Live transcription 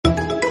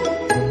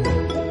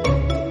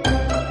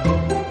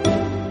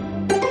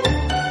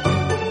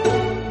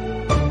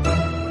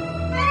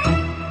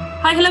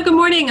Hi, hello, good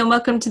morning, and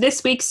welcome to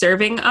this week's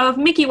serving of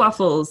Mickey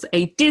Waffles,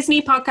 a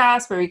Disney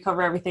podcast where we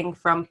cover everything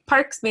from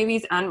parks,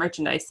 movies, and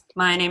merchandise.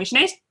 My name is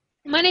Sinead.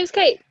 My name's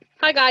Kate.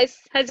 Hi guys,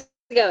 how's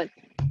it going?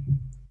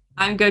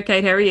 I'm good,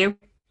 Kate. How are you?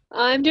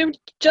 I'm doing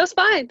just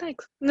fine,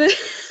 thanks.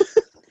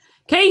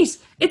 Kate,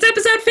 it's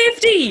episode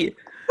 50!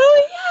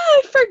 Oh yeah,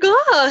 I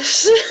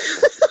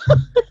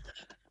forgot.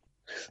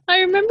 I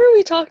remember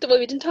we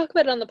didn't talk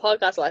about it on the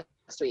podcast last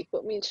week,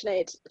 but me and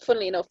Sinead,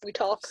 funnily enough, we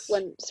talk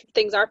when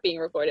things aren't being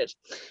recorded.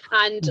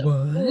 And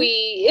What?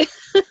 we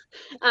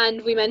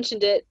and we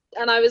mentioned it,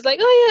 and I was like,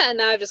 oh yeah, and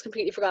now I've just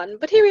completely forgotten.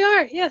 But here we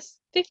are, yes,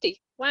 50.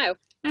 Wow.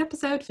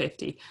 Episode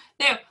 50.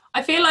 Now,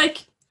 I feel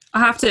like I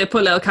have to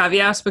put a little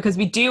caveat because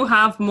we do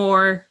have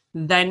more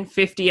than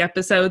 50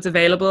 episodes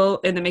available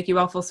in the Mickey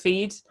Waffles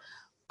feed,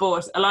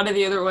 but a lot of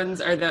the other ones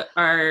are the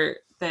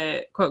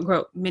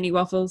quote-unquote mini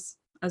waffles,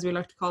 as we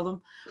like to call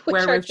them, Which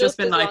where are we've just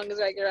been as like, long as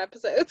regular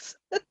episodes.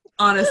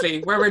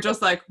 honestly, where we're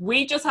just like,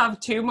 we just have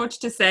too much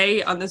to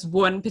say on this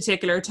one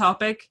particular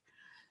topic.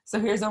 So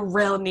here's a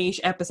real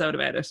niche episode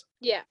about it.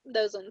 Yeah,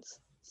 those ones.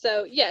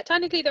 So yeah,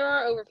 technically there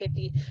are over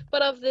 50,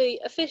 but of the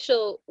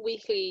official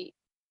weekly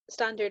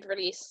standard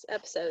release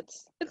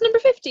episodes, it's number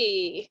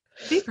 50.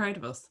 Be proud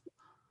of us.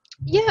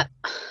 Yeah,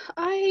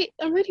 I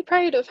am really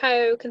proud of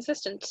how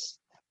consistent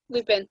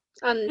we've been,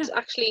 and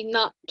actually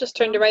not just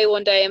turned away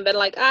one day and been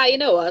like, you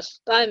know what,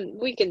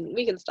 we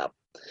can stop.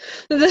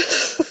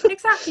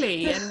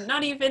 Exactly. And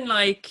not even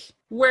like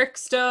work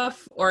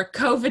stuff or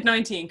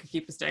COVID-19 could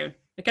keep us down.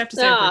 It kept us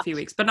down for a few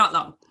weeks, but not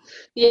long.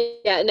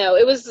 Yeah, no,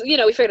 it was, we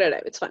figured it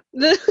out. It's fine.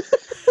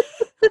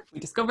 We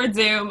discovered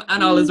Zoom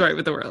and all is right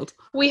with the world.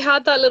 We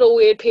had that little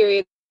weird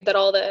period that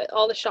all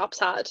the shops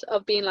had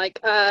of being like,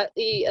 okay,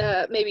 we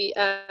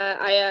got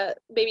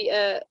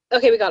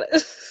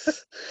it.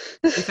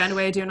 We found a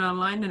way of doing it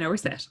online and now we're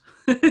set.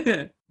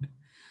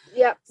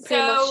 Yeah,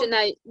 pretty much. And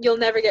now you'll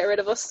never get rid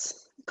of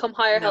us. Come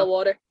higher, hell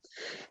water.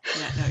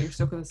 Yeah, no, you're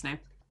stuck with us now.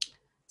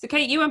 So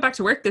Kate, you went back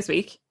to work this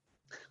week.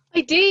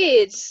 I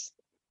did.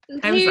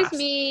 How was Here's that?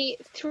 me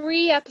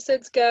 3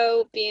 episodes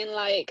ago being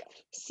like,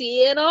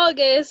 see you in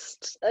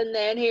August, and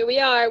then here we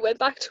are, went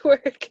back to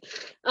work.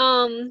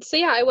 So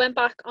yeah, I went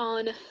back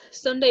on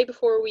Sunday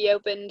before we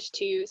opened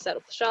to set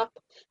up the shop,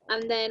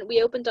 and then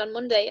we opened on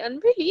Monday, and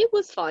really it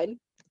was fine.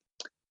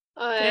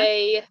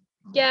 I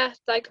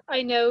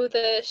know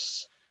that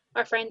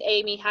our friend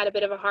Amy had a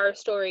bit of a horror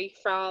story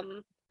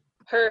from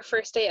her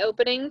first day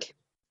opening.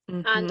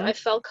 Mm-hmm. And I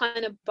felt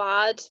kind of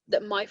bad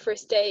that my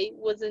first day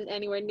wasn't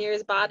anywhere near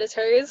as bad as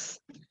hers.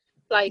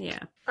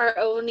 Our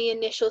only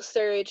initial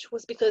surge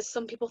was because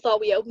some people thought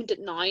we opened at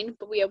 9,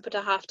 but we opened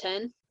at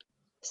 10:30.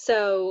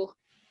 So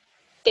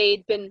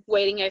they'd been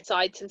waiting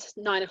outside since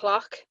 9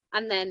 o'clock.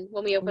 And then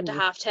when we opened at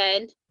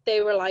 10:30,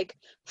 they were like,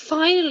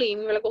 finally.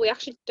 And we were like, well, we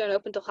actually don't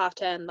open till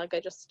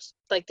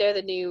 10:30. They're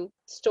the new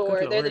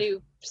store. They're the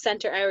new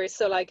center hours.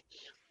 So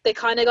they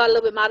kind of got a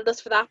little bit mad at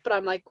us for that. But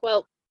I'm like,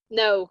 well,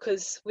 no,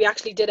 because we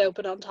actually did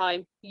open on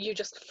time. You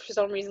just, for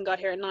some reason, got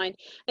here at 9. I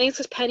think it's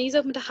because Penny's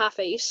opened at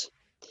 8:30.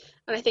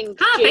 And I think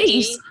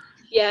JD,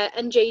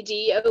 and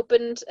JD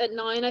opened at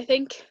 9, I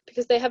think,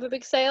 because they have a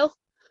big sale.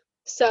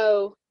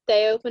 So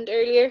they opened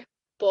earlier.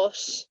 But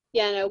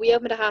yeah, no, we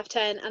opened at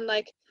 10:30, and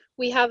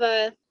we have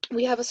a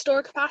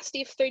store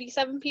capacity of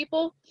 37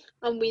 people,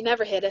 and we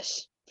never hit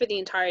it for the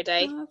entire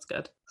day. Oh, that's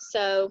good.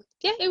 So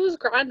yeah, it was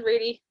grand.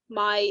 Really,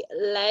 my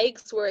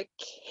legs were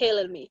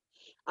killing me.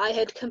 I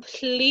had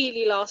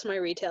completely lost my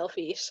retail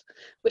feet,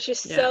 which is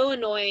so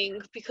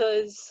annoying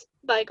because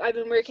I've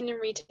been working in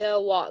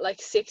retail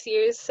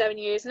 7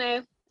 years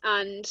now,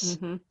 and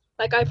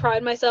I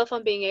pride myself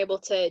on being able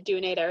to do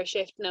an 8-hour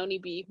shift and only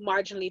be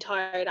marginally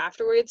tired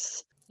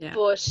afterwards. Yeah.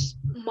 But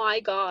my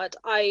God,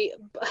 I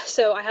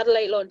had a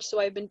late lunch, so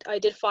I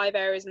did 5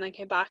 hours and then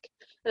came back,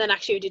 and then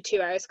actually we did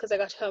 2 hours because I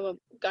got to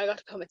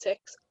come at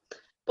 6.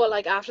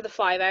 But after the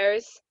 5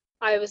 hours,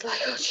 I was like,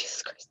 oh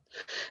Jesus Christ.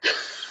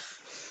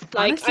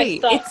 Honestly,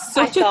 it's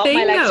such a thing.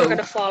 My legs are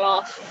gonna fall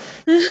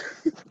off.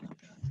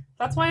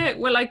 That's why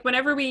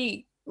whenever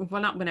we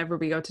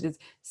go to Disney,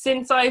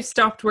 since I've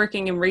stopped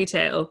working in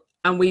retail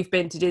and we've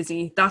been to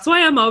Disney, that's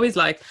why I'm always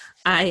like,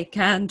 I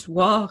can't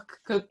walk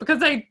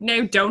because I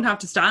now don't have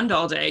to stand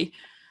all day.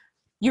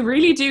 You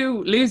really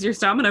do lose your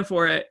stamina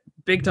for it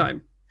big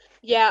time.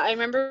 Yeah, I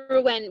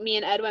remember when me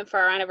and Ed went for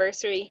our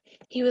anniversary,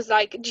 he was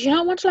like, do you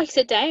not want to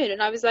sit down?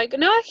 And I was like,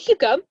 no, I can keep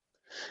going.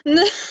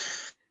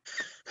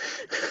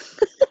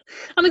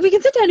 I'm like, we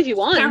can sit down if you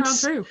want. Carry on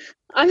through.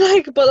 I'm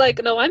like,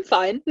 but no, I'm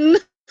fine. And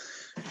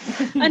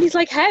he's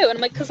like, how? And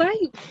I'm like, because I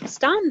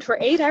stand for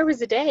 8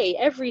 hours a day,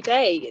 every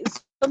day,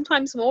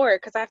 sometimes more,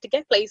 because I have to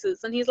get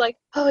places. And he's like,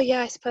 oh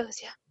yeah, I suppose,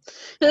 yeah.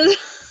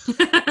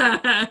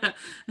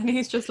 And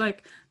he's just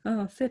like,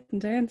 oh, sitting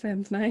down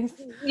sounds nice.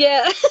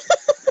 Yeah.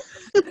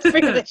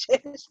 Pretty much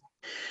it.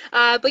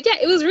 But yeah,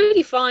 it was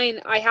really fine.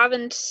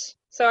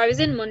 So I was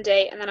in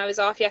Monday, and then I was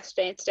off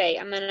yesterday and today,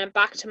 and then I'm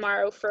back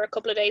tomorrow for a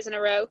couple of days in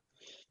a row.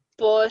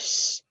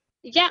 But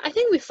yeah, I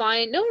think we're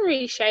fine. No one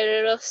really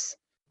shouted at us.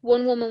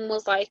 one woman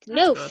was like,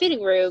 no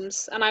fitting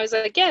rooms. And I was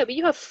like, yeah, but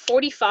you have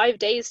 45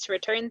 days to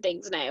return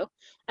things now.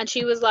 And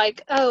she was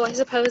like, oh, I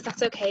suppose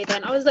that's okay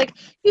then. I was like,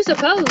 you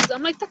suppose?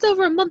 I'm like, that's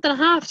over a month and a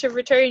half to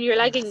return your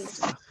leggings.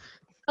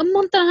 A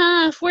month and a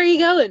half. Where are you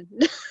going?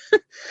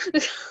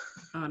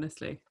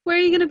 Honestly. Where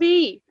are you going to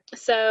be?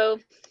 So,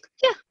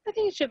 yeah, I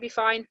think it should be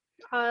fine.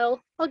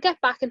 I'll get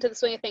back into the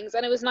swing of things.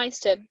 And it was nice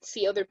to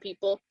see other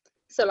people.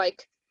 So,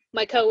 like,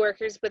 my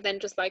co-workers, but then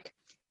just, like,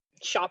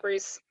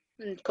 shoppers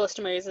and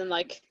customers and,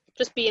 like,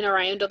 just being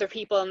around other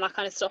people and that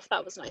kind of stuff.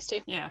 That was nice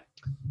too. Yeah.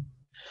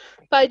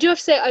 But I do have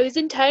to say, I was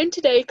in town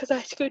today because I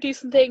had to go do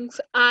some things,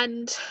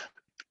 and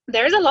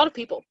there's a lot of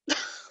people.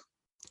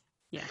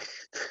 Yeah.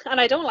 And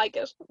I don't like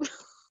it.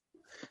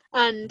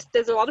 And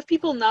there's a lot of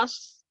people not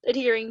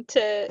adhering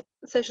to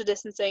social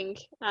distancing,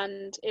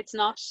 and it's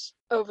not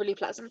overly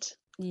pleasant.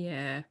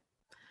 Yeah.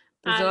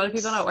 There's a lot of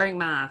people not wearing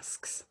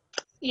masks.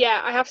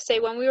 Yeah, I have to say,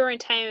 when we were in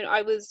town,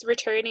 I was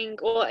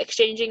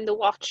exchanging the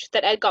watch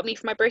that Ed got me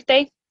for my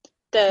birthday.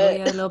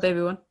 The little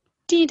baby one.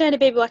 Teeny tiny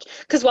baby watch.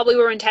 Because while we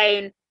were in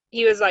town,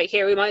 he was like,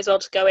 here, we might as well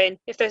just go in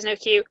if there's no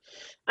queue.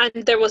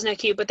 And there was no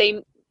queue, but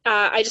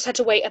I just had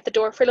to wait at the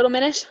door for a little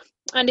minute.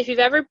 And if you've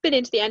ever been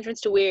into the entrance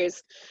to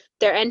Weir's,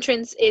 their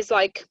entrance is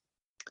like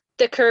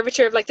the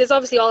curvature of, like, there's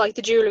obviously all like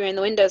the jewellery in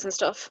the windows and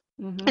stuff.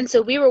 Mm-hmm. And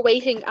so we were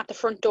waiting at the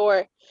front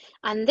door,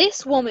 and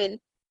this woman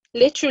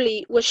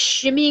literally was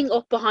shimmying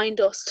up behind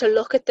us to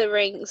look at the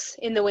rings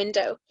in the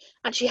window.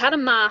 And she had a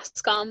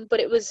mask on, but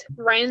it was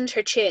round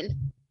her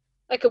chin.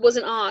 Like, it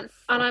wasn't on.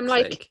 And I'm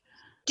like,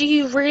 do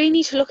you really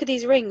need to look at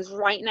these rings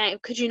right now?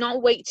 Could you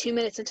not wait 2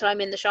 minutes until I'm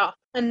in the shop?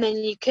 And then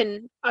you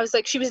can... I was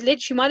like, she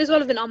might as well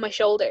have been on my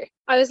shoulder.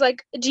 I was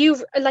like, they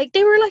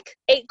were like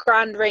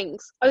 $8,000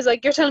 rings. I was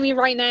like, you're telling me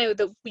right now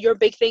that your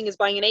big thing is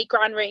buying an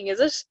 $8,000 ring, is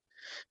it?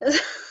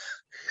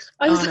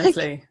 I was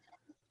honestly. Like,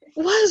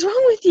 what is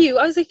wrong with you?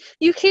 I was like,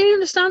 you clearly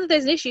understand that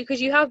there's an issue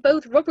because you have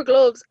both rubber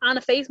gloves and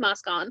a face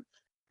mask on.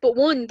 But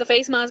one, the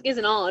face mask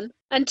isn't on.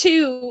 And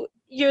two,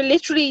 you're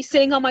literally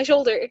sitting on my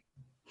shoulder.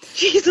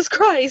 Jesus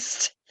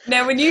Christ.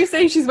 Now, when you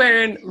say she's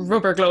wearing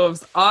rubber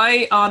gloves,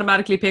 I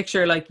automatically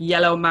picture like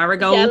yellow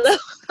marigolds.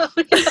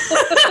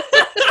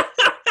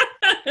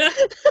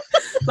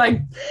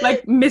 like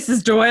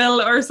Mrs.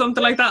 Doyle or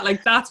something like that.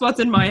 Like, that's what's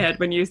in my head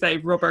when you say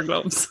rubber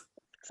gloves.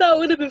 That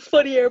would have been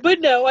funnier, but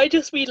no, I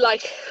just mean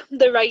like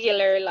the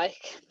regular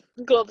like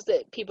gloves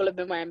that people have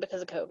been wearing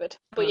because of COVID.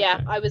 But okay.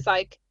 Yeah, I was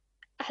like,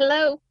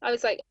 hello. I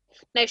was like,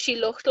 now she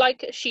looked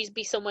like she'd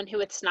be someone who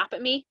would snap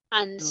at me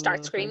and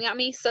start screaming at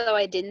me, so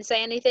I didn't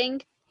say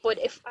anything. But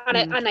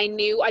I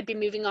knew I'd be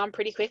moving on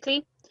pretty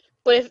quickly.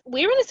 But if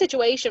we were in a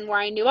situation where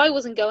I knew I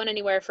wasn't going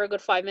anywhere for a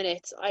good 5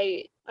 minutes,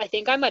 I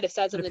think I might have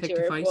said something to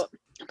her. But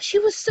she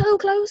was so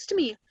close to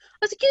me. I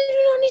was like, you do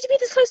not need to be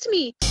this close to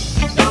me.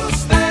 Don't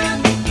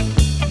stand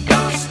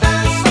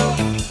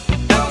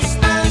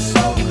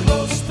so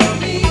close to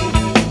me.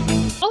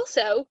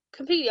 Also,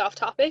 completely off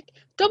topic,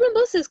 Dublin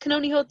buses can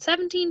only hold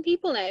 17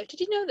 people now. Did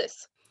you know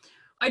this?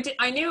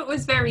 I knew it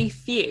was very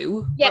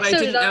few, but I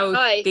didn't know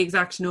the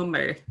exact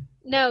number.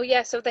 No,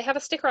 yeah, so they have a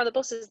sticker on the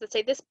buses that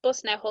say this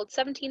bus now holds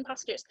 17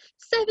 passengers.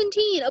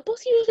 17! A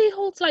bus usually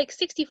holds like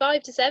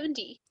 65 to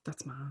 70.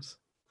 That's mad.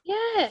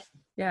 Yeah.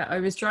 Yeah,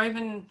 I was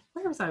driving,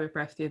 where was I with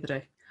Bref the other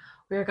day?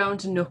 We were going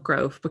to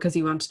Nutgrove because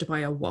he wanted to buy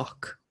a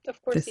wok. Of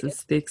course This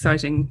is the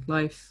exciting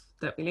life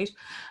that we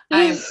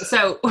lead.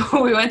 So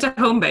we went to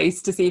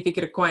Homebase to see if he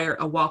could acquire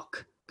a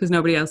wok because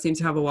nobody else seems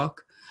to have a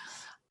wok.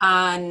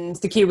 And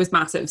the queue was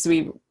massive,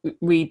 so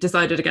we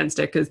decided against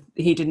it because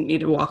he didn't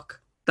need a wok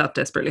that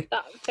desperately.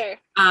 That's fair.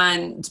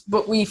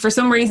 But we, for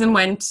some reason,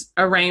 went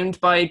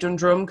around by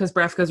Dundrum because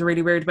Bref goes a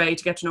really weird way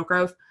to get to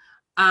Nutgrove.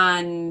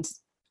 And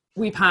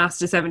we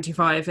passed a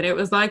 75 and it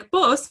was like,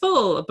 bus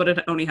full. But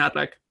it only had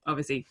like,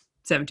 obviously,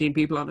 17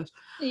 people on it.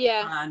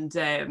 Yeah.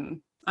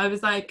 And I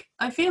was like,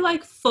 I feel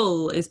like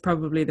full is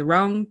probably the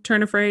wrong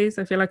turn of phrase.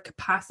 I feel like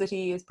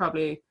capacity is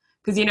probably...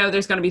 Because, you know,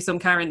 there's going to be some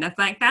Karen that's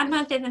like, that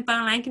bus isn't full,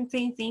 I can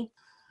see.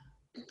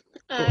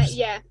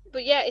 Yeah.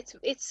 But yeah,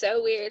 it's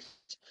so weird.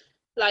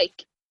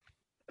 Like,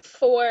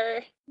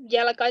 I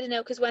don't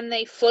know, because when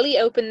they fully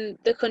open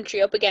the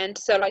country up again,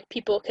 so like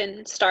people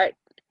can start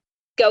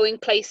going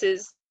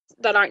places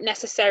that aren't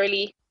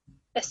necessarily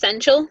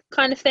essential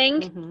kind of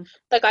thing. Mm-hmm.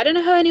 Like, I don't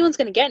know how anyone's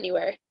going to get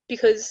anywhere,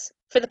 because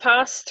for the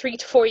past 3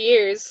 to 4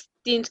 years,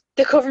 the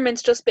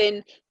government's just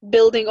been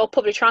building up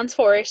public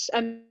transport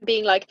and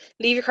being like,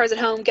 leave your cars at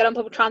home, get on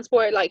public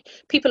transport. Like,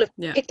 people have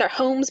picked their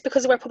homes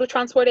because of where public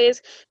transport is.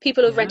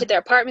 People have rented their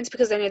apartments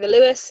because they're near the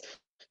Lewis.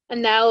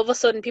 And now all of a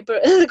sudden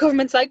the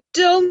government's like,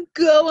 don't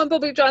go on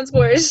public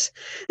transport.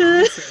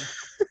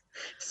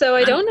 So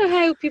I don't know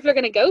how people are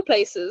going to go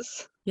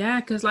places. Yeah,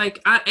 because like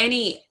at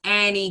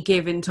any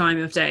given time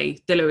of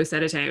day, the Lewis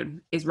out of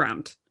town is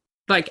rammed.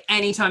 Like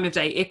any time of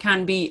day. It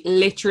can be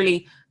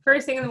literally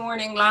first thing in the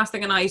morning, last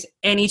thing at night,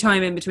 any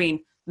time in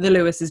between. The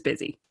Lewis is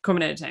busy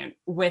coming out of town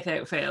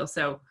without fail.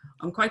 So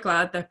I'm quite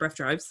glad that Bref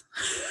drives.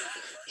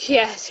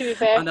 Yeah, to be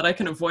fair. And that I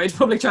can avoid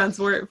public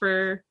transport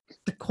for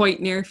the quite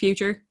near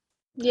future.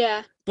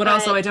 Yeah. But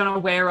also, I don't know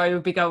where I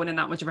would be going in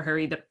that much of a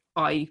hurry that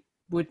I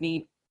would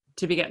need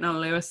to be getting on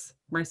Lewis.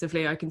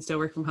 Mercifully, I can still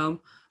work from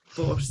home.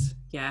 But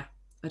yeah,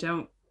 I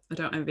don't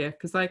envy it.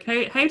 Because like,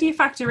 how do you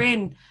factor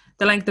in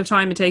the length of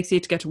time it takes you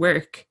to get to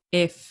work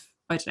if,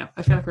 I don't know,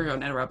 I feel like we're going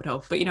down a rabbit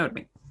hole, but you know what I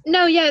mean.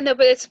 No,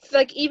 but it's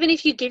like, even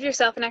if you give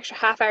yourself an extra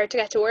half hour to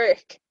get to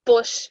work,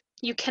 but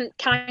you can't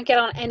get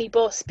on any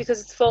bus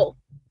because it's full.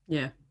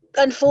 Yeah.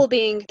 And full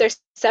being there's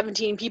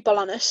 17 people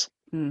on it.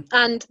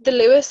 And the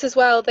Lewis as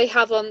well, they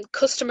have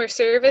customer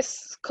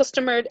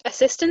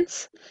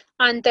assistance,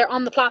 and they're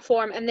on the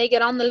platform and they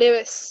get on the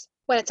Lewis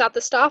when it's at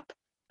the stop,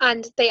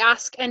 and they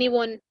ask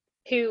anyone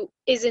who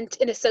isn't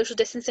in a social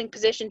distancing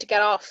position to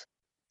get off.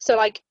 So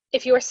like,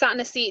 if you are sat in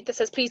a seat that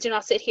says please do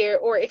not sit here,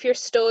 or if you're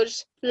stood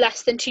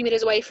less than 2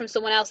 meters away from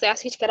someone else, they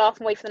ask you to get off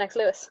and wait for the next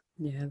Lewis.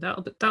 Yeah,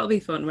 that'll be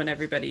fun when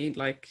everybody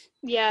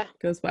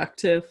goes back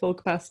to full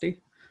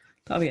capacity.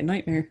 That'll be a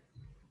nightmare.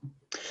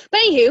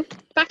 But anywho,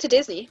 back to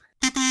Disney.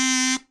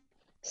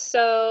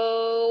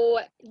 So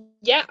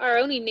yeah, our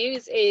only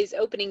news is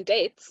opening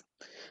dates.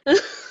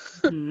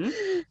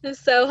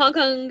 So Hong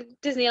Kong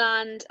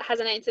Disneyland has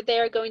announced that they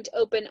are going to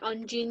open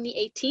on June the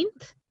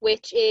 18th,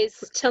 which is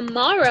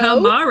tomorrow.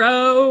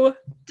 Oh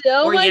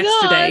or my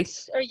yesterday.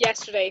 God. Or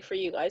yesterday for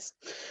you guys.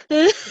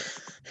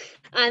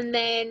 And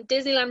then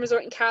Disneyland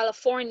Resort in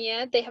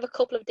California, they have a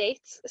couple of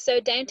dates.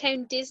 So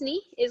Downtown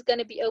Disney is going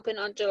to be open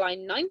on July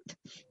 9th.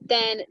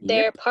 Then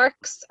their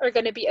parks are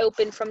going to be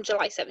open from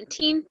July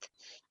 17th.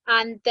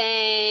 And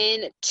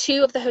then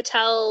 2 of the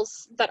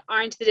hotels that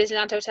aren't the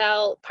Disneyland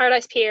Hotel,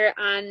 Paradise Pier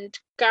and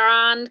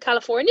Grand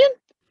Californian.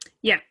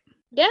 Yeah.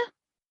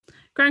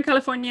 Grand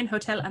Californian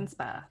Hotel and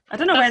Spa. I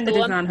don't know when the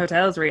Disneyland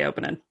Hotel's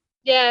reopening.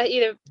 Yeah,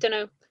 either, don't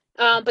know.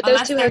 But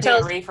those 2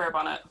 hotels refurb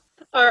on it.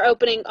 Are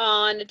opening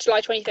on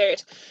July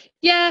 23rd.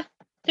 Yeah,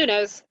 who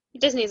knows?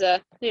 Disney's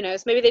who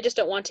knows? Maybe they just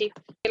don't want to.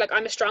 Like,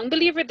 I'm a strong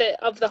believer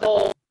of the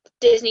whole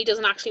Disney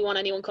doesn't actually want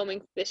anyone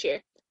coming this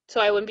year. So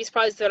I wouldn't be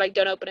surprised if they're like,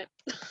 don't open it.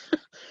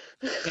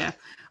 Yeah.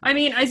 I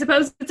mean, I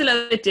suppose it's a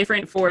little bit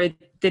different for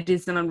the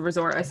Disneyland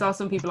Resort. I saw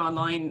some people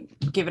online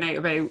giving out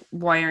about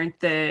why aren't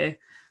the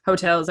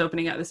hotels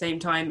opening at the same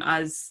time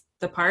as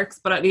the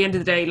parks. But at the end of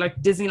the day,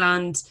 like,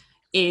 Disneyland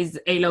is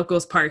a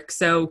locals park,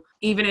 so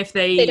even if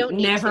they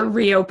never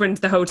reopened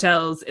the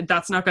hotels,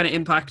 that's not going to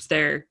impact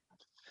their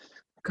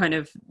kind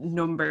of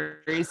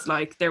numbers.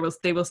 Like, they will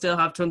still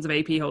have tons of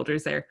AP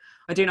holders there.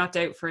 I do not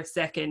doubt for a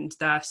second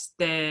that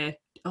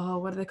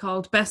what are they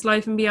called, Best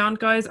Life and Beyond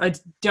guys, I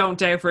don't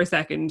doubt for a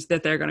second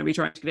that they're going to be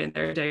trying to get in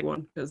there day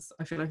one, because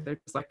I feel like they're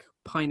just like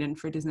pining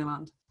for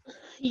Disneyland.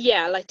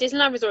 Yeah, like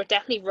Disneyland Resort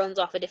definitely runs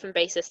off a different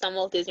basis than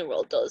Walt Disney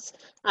World does,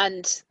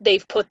 and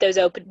they've put those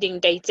opening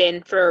dates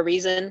in for a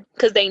reason,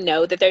 because they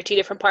know that they're 2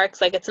 different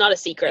parks. Like, it's not a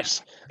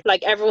secret.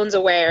 Like, everyone's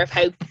aware of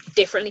how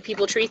differently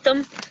people treat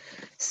them,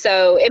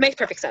 so it makes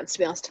perfect sense, to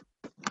be honest.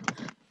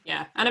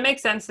 Yeah, and it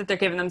makes sense that they're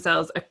giving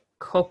themselves a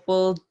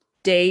couple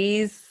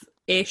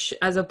days-ish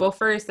as a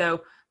buffer.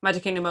 So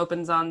Magic Kingdom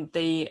opens on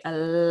the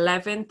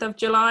 11th of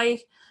July.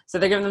 So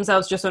they're giving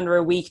themselves just under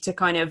a week to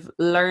kind of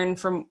learn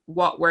from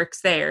what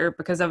works there,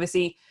 because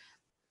obviously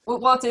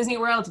with Walt Disney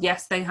World,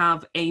 yes, they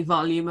have a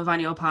volume of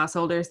annual pass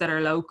holders that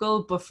are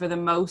local, but for the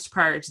most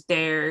part,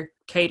 they're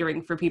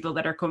catering for people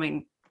that are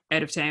coming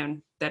out of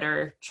town, that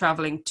are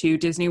traveling to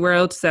Disney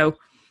World. So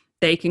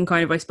they can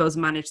kind of, I suppose,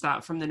 manage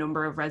that from the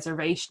number of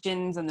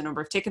reservations and the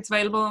number of tickets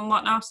available and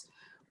whatnot.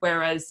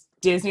 Whereas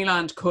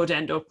Disneyland could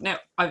end up, now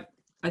I'm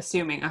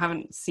assuming, I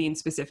haven't seen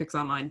specifics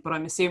online, but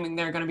I'm assuming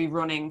they're going to be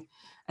running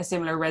a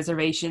similar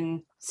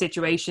reservation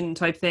situation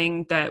type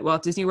thing that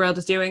Walt Disney World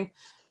is doing.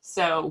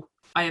 So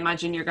I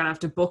imagine you're going to have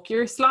to book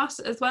your slot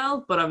as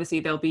well, but obviously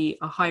there'll be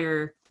a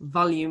higher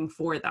volume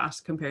for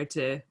that compared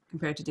to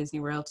Disney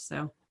World.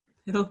 So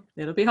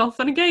it'll be all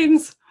fun and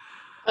games.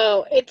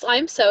 Oh,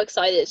 I'm so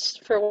excited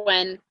for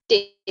when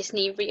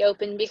Disney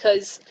reopen,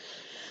 because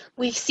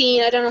we've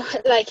seen, I don't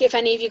know, like, if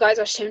any of you guys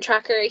watch Tim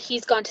Tracker,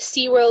 he's gone to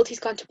SeaWorld, he's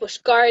gone to Busch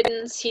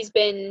Gardens, he's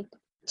been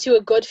to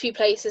a good few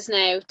places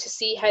now to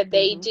see how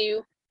they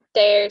do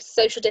their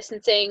social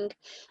distancing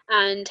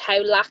and how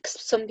lax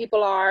some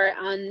people are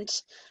and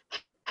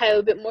how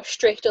a bit more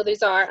strict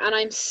others are. And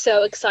I'm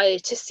so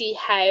excited to see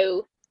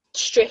how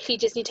strictly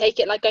Disney take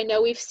it. Like, I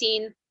know we've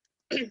seen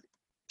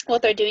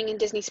what they're doing in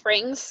Disney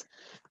Springs,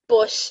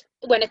 but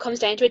when it comes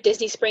down to it,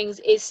 Disney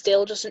Springs is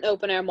still just an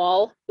open air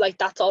mall. Like,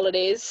 that's all it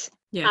is.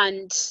 Yeah.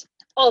 And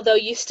although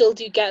you still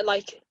do get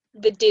like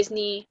the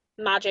Disney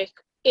magic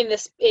in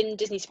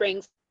Disney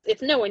Springs,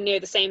 it's nowhere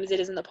near the same as it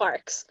is in the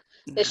parks.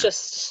 No.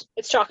 It's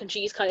chalk and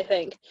cheese kind of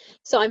thing.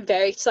 So I'm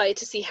very excited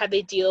to see how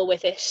they deal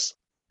with it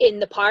in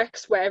the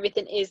parks, where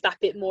everything is that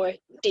bit more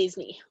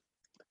Disney.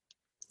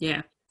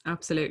 Yeah,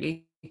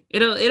 absolutely.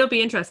 It'll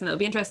be interesting. It'll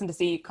be interesting to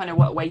see kind of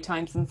what wait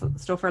times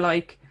and stuff are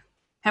like,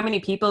 how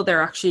many people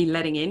they're actually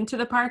letting into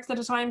the parks at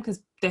a time,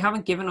 because they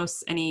haven't given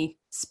us any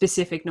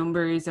specific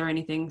numbers or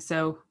anything.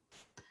 So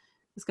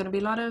there's going to be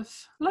a lot of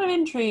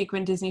intrigue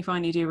when Disney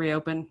finally do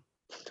reopen.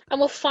 And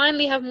we'll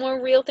finally have more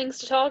real things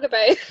to talk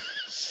about.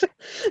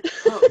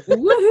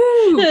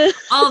 Woohoo!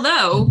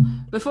 Although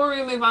before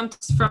we move on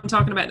from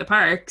talking about the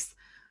parks,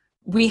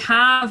 we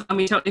have, and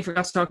we totally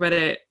forgot to talk about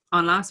it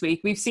on last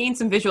week, we've seen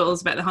some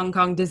visuals about the Hong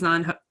Kong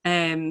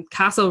Disneyland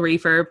castle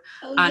refurb.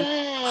 And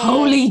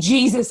holy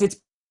Jesus, it's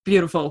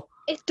beautiful.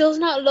 It does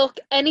not look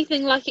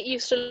anything like it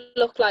used to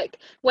look like.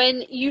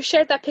 When you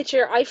shared that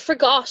picture, I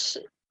forgot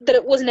that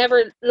it was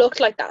never looked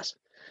like that.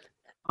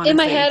 Honestly. In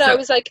my head, I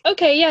was like,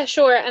 okay, yeah,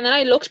 sure. And then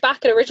I looked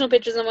back at original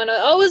pictures and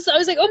I was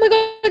like, oh my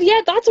God,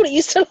 yeah, that's what it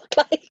used to look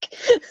like.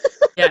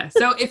 Yeah,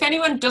 so if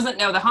anyone doesn't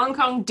know, the Hong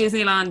Kong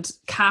Disneyland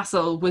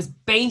castle was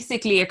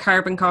basically a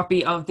carbon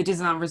copy of the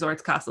Disneyland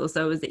Resorts castle.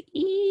 So it was a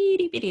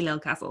itty bitty little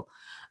castle.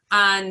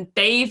 And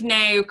they've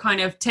now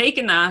kind of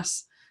taken that,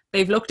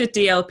 they've looked at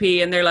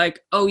DLP and they're like,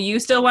 oh, you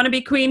still want to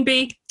be Queen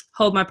Bee?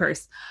 Hold my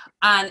purse.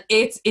 And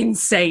it's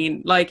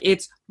insane. Like,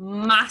 it's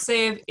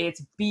massive,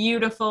 it's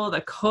beautiful, the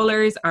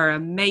colors are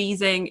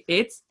amazing,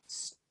 it's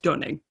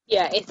stunning.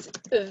 Yeah, it's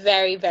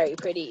very, very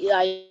pretty.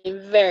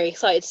 I'm very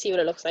excited to see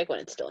what it looks like when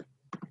it's done.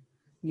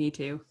 Me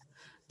too.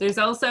 There's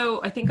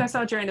also, I think I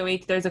saw during the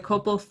week, there's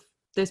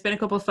been a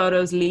couple of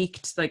photos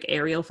leaked, like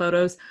aerial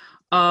photos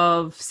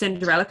of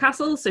Cinderella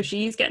Castle, so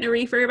she's getting a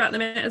refurb at the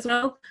minute as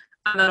well,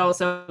 and that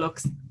also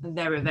looks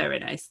very, very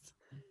nice.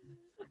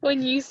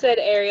 When you said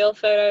aerial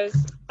photos,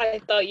 I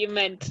thought you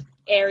meant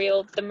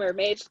Ariel the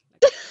mermaid.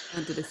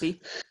 Under the sea.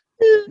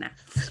 Nah.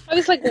 I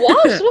was like,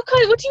 what?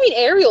 What do you mean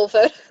aerial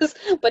photos?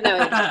 But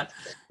no,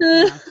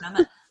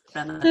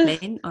 from a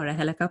plane or a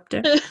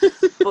helicopter.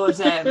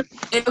 But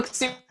it looks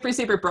super,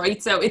 super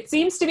bright. So it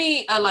seems to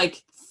be a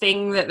like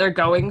thing that they're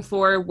going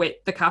for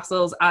with the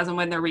castles, as and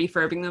when they're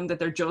refurbing them, that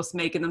they're just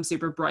making them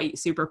super bright,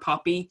 super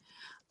poppy.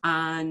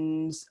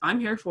 And I'm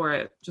here for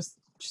it. Just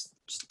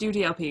do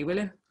DLP, will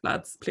you,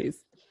 lads,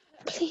 please?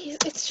 Please,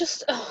 it's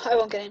just, I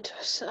won't get into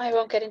it. I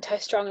won't get into how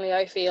strongly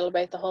I feel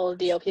about the whole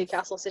DLP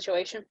castle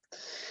situation.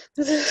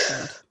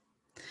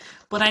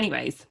 But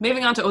anyways,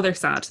 moving on to other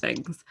sad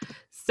things.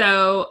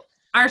 So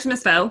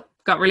Artemis Fowl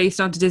got released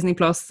onto Disney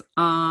Plus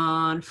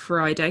on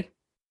Friday,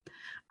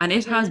 and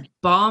it has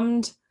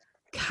bombed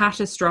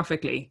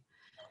catastrophically.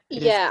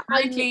 It is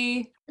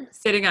currently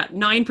sitting at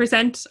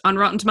 9% on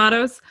Rotten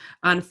Tomatoes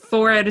and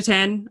 4 out of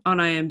 10 on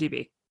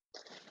IMDb.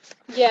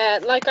 Yeah,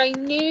 like I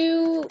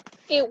knew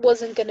it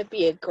wasn't going to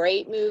be a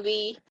great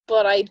movie,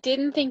 but I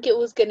didn't think it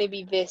was going to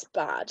be this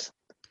bad.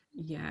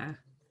 Yeah.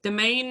 The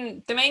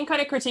main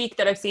kind of critique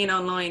that I've seen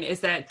online is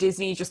that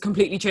Disney just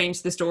completely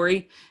changed the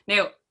story.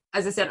 Now,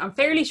 as I said, I'm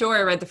fairly sure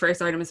I read the first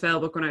Artemis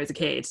Fowl book when I was a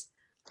kid.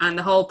 And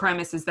the whole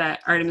premise is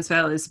that Artemis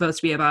Fowl is supposed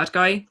to be a bad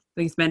guy.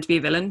 He's meant to be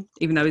a villain,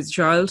 even though he's a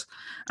child.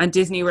 And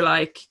Disney were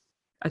like,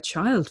 a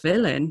child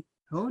villain?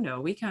 Oh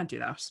no, we can't do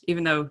that.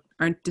 Even though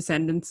aren't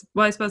descendants,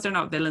 well, I suppose they're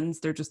not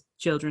villains, they're just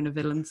children of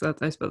villains. So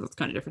I suppose that's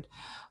kind of different.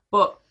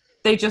 But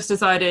they just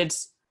decided,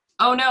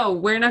 oh no,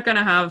 we're not going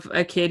to have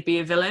a kid be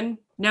a villain.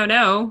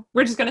 No,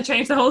 we're just going to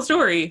change the whole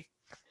story.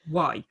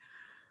 Why?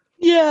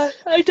 Yeah,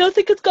 I don't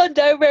think it's gone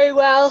down very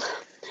well.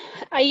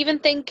 I even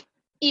think,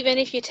 even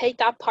if you take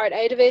that part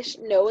out of it,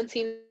 no one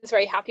seems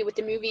very happy with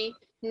the movie.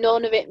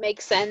 None of it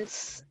makes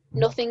sense.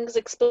 Nothing's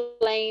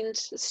explained.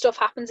 Stuff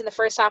happens in the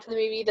first half of the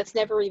movie that's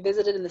never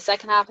revisited in the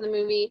second half of the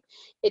movie.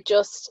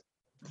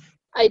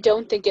 I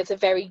don't think it's a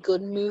very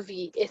good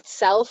movie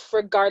itself,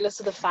 regardless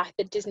of the fact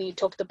that Disney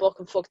took the book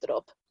and fucked it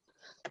up.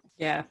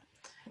 Yeah.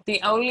 The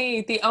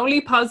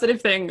only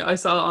positive thing I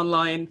saw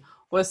online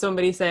was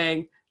somebody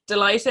saying,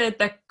 delighted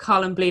that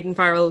Colin Bleeding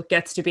Farrell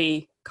gets to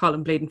be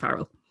Colin Bleeding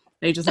Farrell.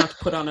 They just have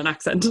to put on an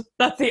accent.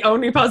 That's the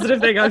only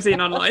positive thing I've seen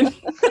online.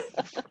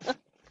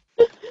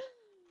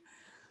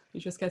 He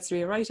just gets to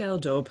be a right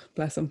old dub,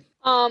 bless him.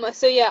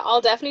 So yeah,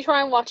 I'll definitely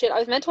try and watch it. I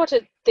was meant to watch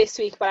it this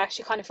week, but I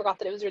actually kind of forgot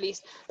that it was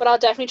released. But I'll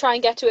definitely try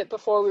and get to it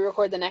before we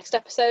record the next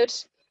episode,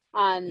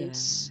 and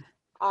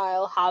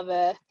I'll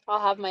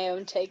have my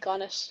own take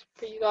on it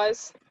for you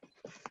guys.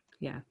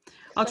 Yeah,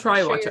 I'll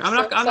try watch it. I'm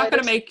not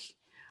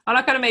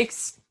gonna make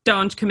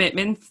staunch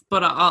commitments,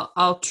 but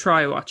I'll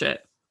try watch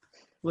it.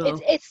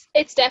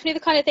 It's definitely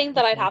the kind of thing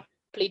that I'd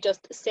happily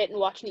just sit and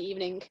watch in the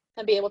evening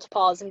and be able to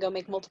pause and go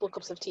make multiple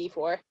cups of tea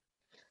for.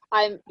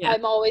 I'm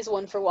always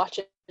one for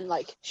watching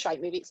like shite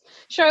movies.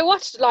 Sure, I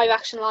watched live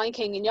action Lion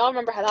King, and y'all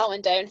remember how that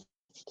went down.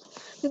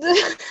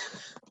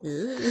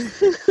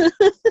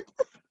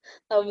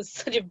 That was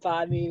such a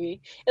bad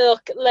movie.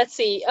 Look, let's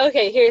see.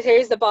 Okay,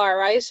 here's the bar,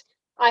 right?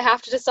 I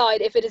have to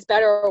decide if it is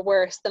better or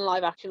worse than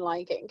live action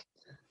Lion King.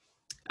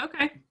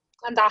 Okay.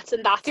 And that's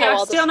how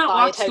I'll still not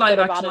watched live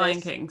action Lion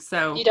King,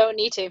 so you don't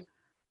need to.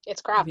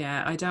 It's crap.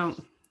 Yeah, I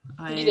don't.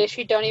 You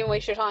literally don't even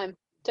waste your time.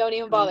 Don't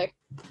even bother.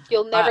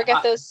 You'll never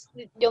get those.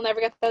 You'll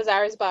never get those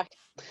hours back.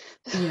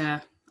 Yeah,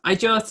 I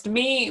just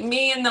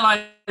me and the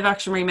live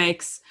action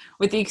remakes,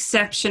 with the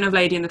exception of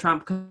Lady and the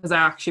Tramp, because I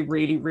actually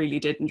really, really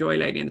did enjoy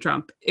Lady and the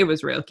Tramp. It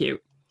was real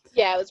cute.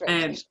 Yeah, it was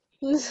really cute.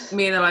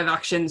 Me and the live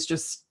actions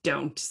just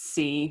don't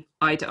see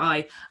eye to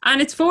eye,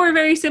 and it's for a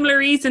very similar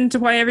reason to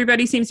why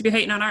everybody seems to be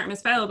hating on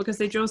Artemis Fowl, because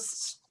they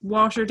just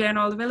water down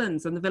all the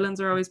villains, and the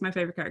villains are always my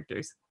favorite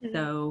characters. Mm-hmm.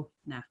 So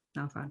not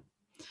fun.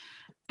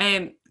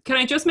 Can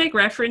I just make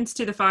reference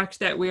to the fact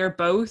that we are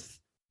both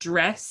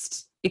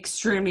dressed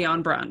extremely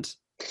on brand.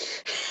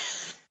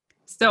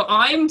 So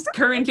I'm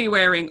currently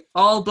wearing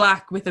all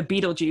black with a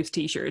Beetlejuice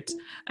t-shirt,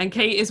 and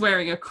Kate is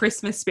wearing a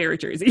Christmas Spirit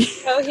jersey.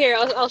 Oh, here,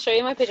 I'll show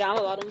you my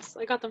pajama bottoms.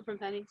 I got them from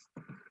Penneys.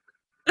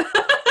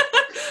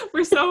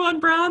 We're so on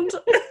brand.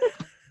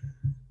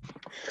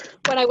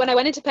 When I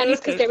went into Penneys,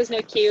 because there was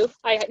no queue,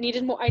 I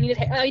needed more. You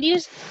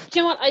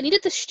know what? I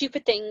needed the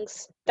stupid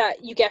things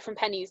that you get from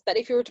Penneys that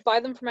if you were to buy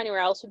them from anywhere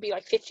else would be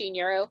like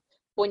 €15.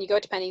 When you go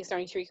to Penneys, they're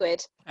only £3.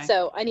 Okay.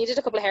 So I needed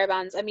a couple of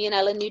hairbands, and me and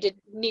Ellen needed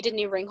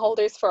new ring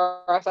holders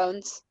for our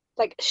phones,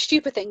 like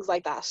stupid things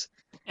like that.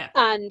 Yeah.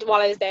 And while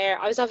I was there,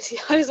 I was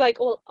like,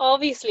 well,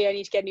 obviously I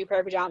need to get a new pair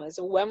of pajamas.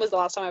 When was the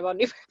last time I bought a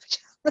new pair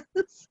of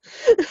pajamas?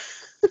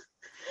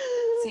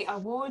 See, I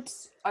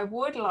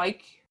would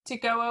like to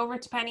go over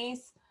to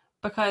Penneys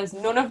because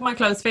none of my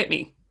clothes fit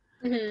me,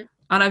 and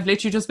I've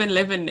literally just been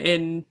living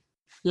in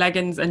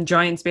leggings and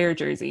giant Spirit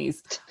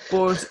jerseys,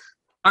 but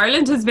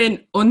Ireland has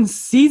been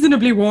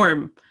unseasonably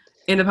warm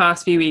in the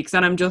past few weeks,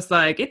 and I'm just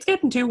like, it's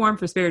getting too warm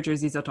for Spirit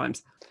jerseys at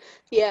times.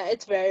 Yeah,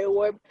 it's very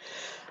warm.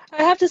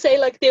 I have to say,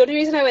 like, the only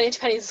reason I went into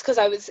Penneys is because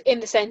I was in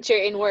the centre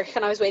in work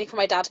and I was waiting for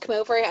my dad to come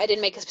over. I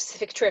didn't make a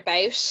specific trip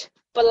out.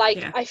 But, like,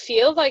 yeah. I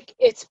feel like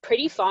it's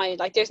pretty fine.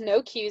 Like, there's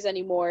no queues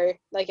anymore.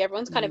 Like,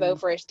 everyone's kind of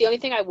over it. The only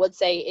thing I would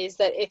say is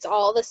that it's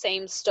all the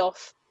same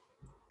stuff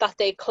that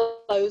they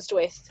closed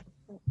with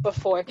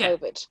before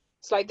COVID.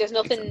 So, like, there's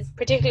nothing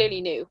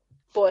particularly new.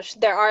 But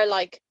there are,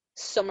 like,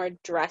 summer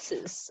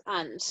dresses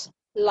and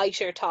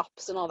lighter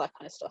tops and all that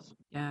kind of stuff.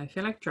 Yeah, I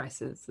feel like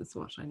dresses is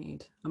what I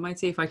need. I might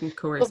see if I can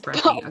coerce Bretty.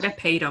 I'll get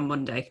paid on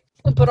Monday.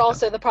 But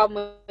also the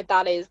problem with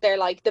that is they're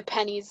like the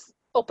Penneys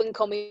up and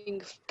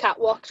coming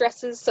catwalk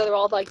dresses, so they're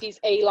all like these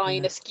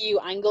A-line askew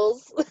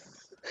angles.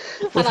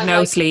 With no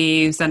like,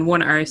 sleeves and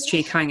one arse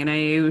cheek hanging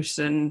out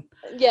and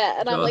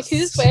I'm like,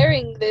 who's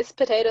wearing this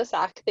potato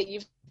sack that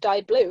you've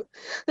dyed blue?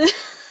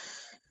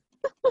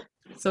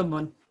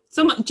 Someone,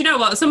 do you know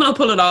what? Someone will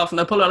pull it off, and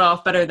they'll pull it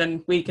off better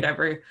than we could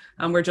ever.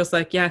 And we're just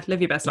like, yeah,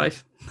 live your best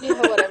life. Yeah,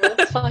 whatever,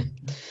 that's fine.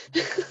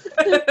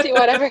 Do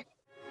whatever.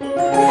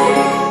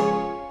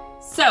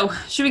 So,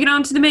 should we get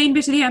on to the main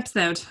bit of the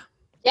episode?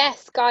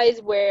 Yes,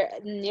 guys, we're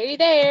nearly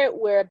there.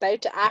 We're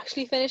about to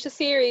actually finish the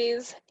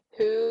series.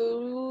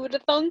 Who'd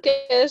have thunk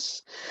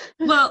it?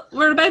 Well,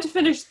 we're about to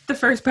finish the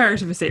first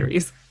part of a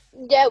series.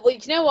 Yeah, well,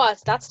 you know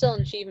what? That's still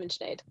an achievement,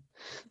 Sinead.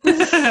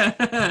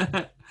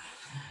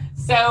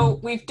 So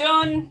we've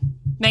done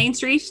Main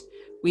Street,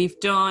 we've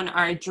done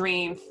our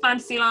Dream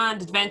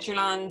Fantasyland,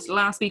 Adventureland.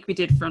 Last week we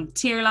did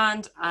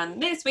Frontierland,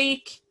 and this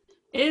week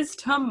is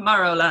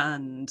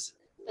Tomorrowland.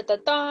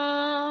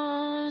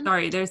 Da-da-da.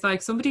 Sorry, there's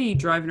like somebody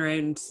driving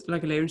around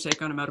like a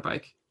lunatic on a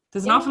motorbike.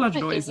 There's an awful lot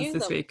of noises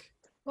this week.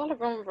 A lot of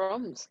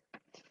rums.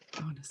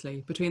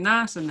 Honestly, between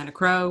that and then a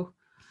crow.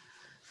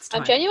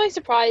 I'm genuinely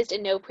surprised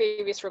in no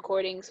previous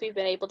recordings we've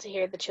been able to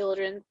hear the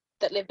children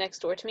that live next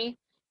door to me,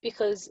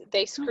 because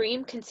they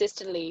scream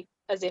consistently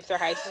as if their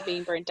house is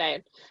being burnt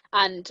down.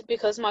 And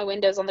because my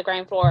window's on the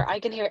ground floor, I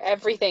can hear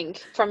everything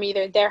from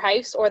either their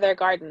house or their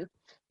garden.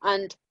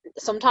 And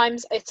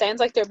sometimes it sounds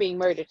like they're being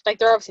murdered. Like,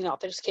 they're obviously not,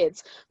 they're just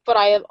kids. But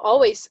I am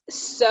always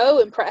so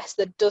impressed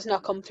that it does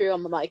not come through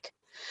on the mic.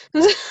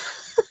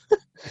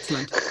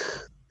 Excellent.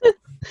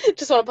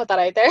 Just want to put that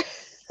out there.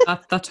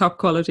 That top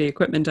quality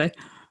equipment, eh?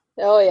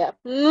 Oh, yeah.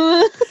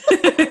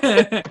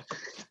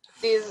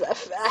 These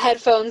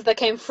headphones that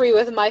came free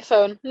with my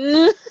phone.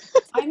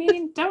 I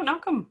mean, don't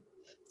knock them.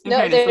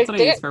 No, that's what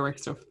I use for work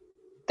stuff.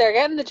 They're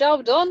getting the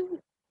job done.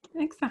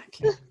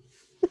 Exactly.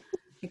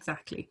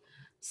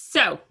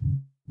 So,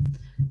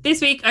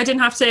 this week I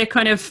didn't have to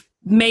kind of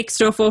make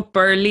stuff up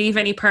or leave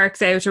any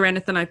parks out or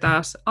anything like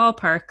that. All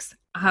parks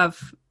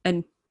have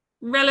a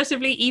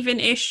relatively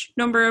even-ish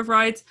number of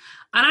rides.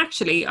 And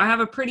actually, I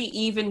have a pretty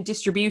even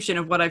distribution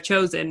of what I've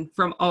chosen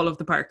from all of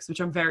the parks,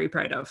 which I'm very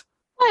proud of.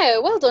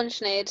 Oh, well done,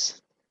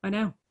 Sinead. I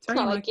know. It's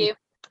not like you.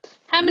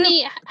 How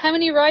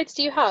many rides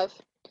do you have?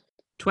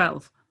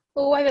 12.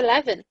 Oh, I have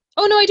 11.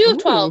 Oh, no, I do have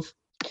 12.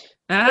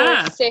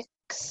 Ah. 4,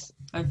 6.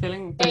 I'm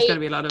feeling there's going to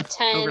be a lot of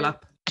 10,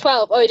 overlap.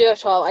 12. Oh, I do have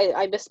 12.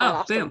 I missed my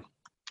last one.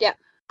 Yeah.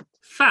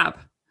 Fab.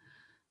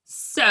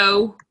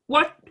 So,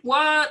 what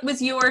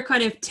was your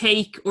kind of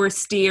take or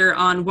steer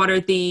on what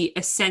are the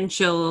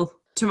essential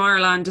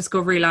Tomorrowland,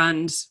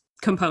 Discoveryland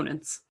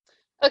components?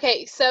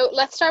 Okay, so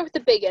let's start with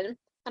the big one.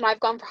 And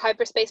I've gone for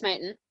Hyperspace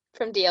Mountain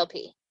from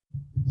DLP.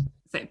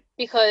 Same.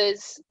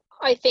 Because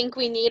I think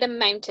we need a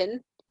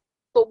mountain,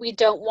 but we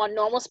don't want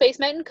normal Space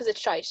Mountain because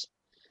it's shite.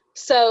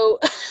 So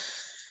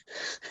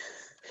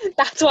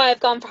that's why I've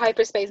gone for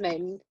Hyperspace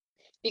Mountain,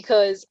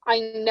 because I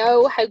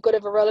know how good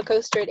of a roller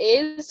coaster it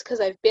is because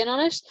I've been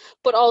on it,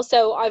 but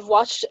also I've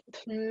watched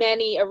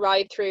many a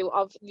ride through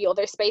of the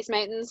other Space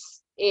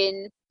Mountains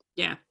in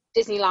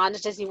Disneyland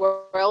and Disney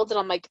World, and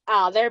I'm like,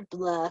 they're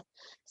blah.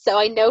 So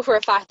I know for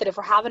a fact that if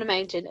we're having a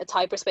mountain, it's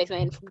Hyperspace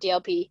Mountain from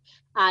DLP.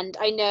 And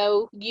I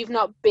know you've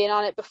not been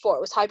on it before.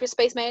 It was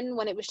Hyperspace Mountain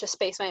when it was just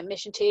Space Mountain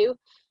Mission 2.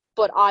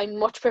 But I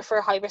much prefer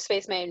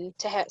Hyperspace Mountain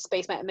to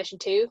Space Mountain Mission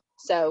 2.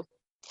 So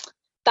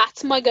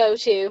that's my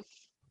go-to.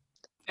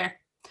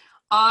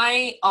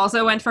 I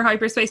also went for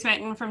Hyperspace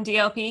Mountain from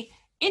DLP.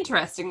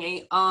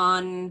 Interestingly,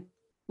 on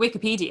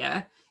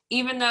Wikipedia,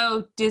 even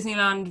though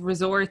Disneyland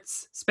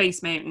Resorts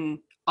Space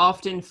Mountain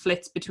often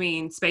flits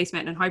between Space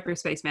Mountain and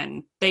Hyperspace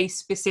Mountain, they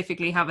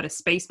specifically have it as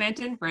Space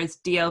Mountain, whereas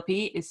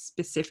DLP is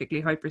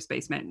specifically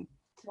Hyperspace Mountain.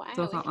 Wow,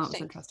 so I thought that was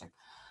interesting.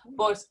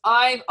 But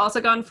I've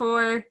also gone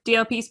for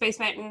DLP Space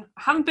Mountain.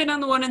 I haven't been on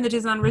the one in the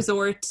Disneyland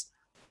Resort,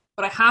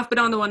 but I have been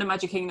on the one in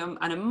Magic Kingdom,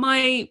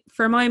 and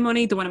for my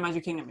money, the one in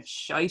Magic Kingdom is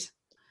shite.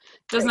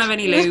 Doesn't have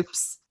any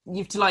loops. You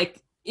have to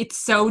it's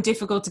so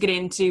difficult to get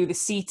into. The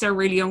seats are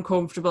really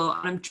uncomfortable,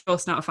 and I'm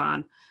just not a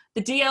fan.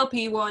 The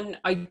DLP one,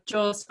 I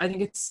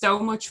think it's so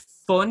much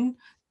fun.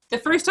 The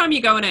first time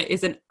you go in it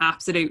is an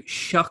absolute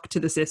shock to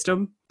the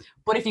system.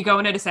 But if you go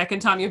in it a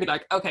second time, you'll be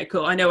like, okay,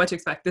 cool, I know what to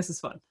expect. This is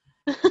fun.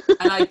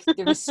 I like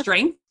the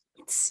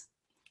restraints.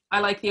 I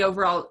like the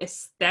overall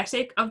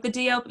aesthetic of the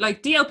DLP.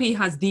 Like, DLP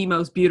has the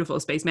most beautiful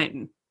Space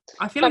Mountain.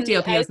 I feel like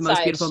DLP has the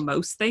most beautiful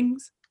most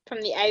things.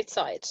 From the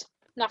outside,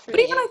 not from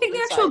but even I think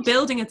the actual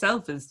building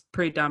itself is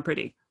pretty damn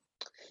pretty.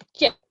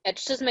 Yeah, it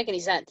just doesn't make any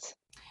sense.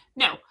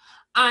 No.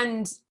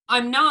 And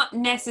I'm not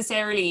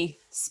necessarily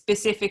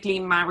specifically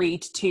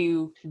married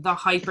to the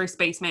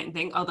Hyperspace Mountain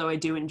thing, although I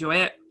do enjoy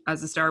it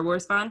as a Star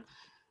Wars fan.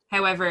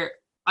 However,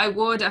 I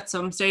would at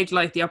some stage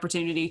like the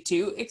opportunity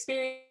to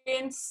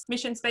experience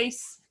Mission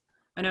Space.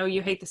 I know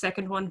you hate the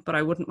second one, but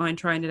I wouldn't mind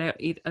trying it out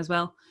as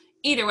well.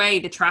 Either way,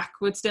 the track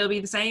would still be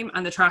the same,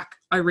 and the track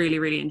I really,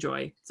 really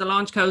enjoy. It's a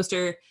launch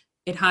coaster.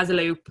 It has a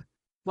loop.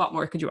 What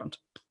more could you want?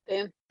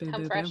 Boom. Boom,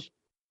 Come boom, fresh.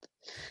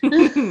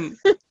 boom.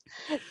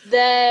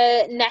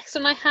 The next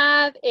one I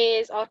have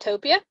is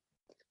Autopia,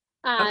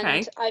 and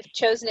Okay. I've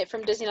chosen it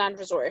from Disneyland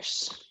Resort.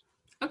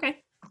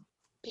 Okay.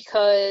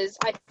 Because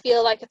I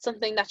feel like it's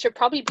something that should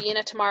probably be in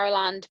a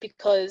Tomorrowland,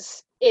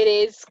 because it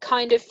is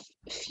kind of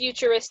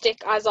futuristic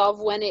as of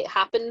when it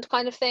happened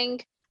kind of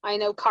thing. I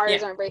know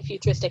cars aren't very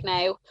futuristic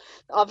now,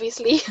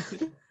 obviously,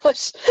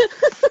 but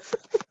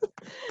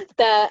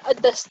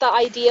the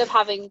idea of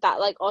having that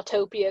like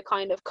Autopia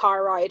kind of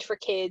car ride for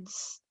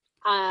kids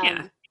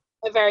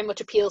it very much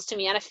appeals to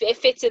me, and it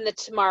fits in the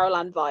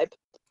Tomorrowland vibe.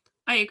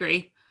 I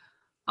agree.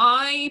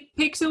 I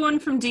picked the one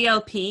from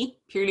DLP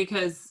purely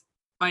because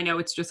I know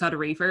it's just had a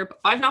refurb.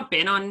 I've not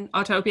been on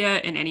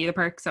Autopia in any of the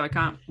parks, so I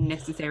can't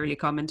necessarily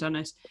comment on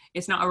it.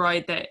 It's not a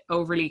ride that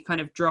overly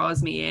kind of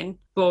draws me in,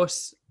 but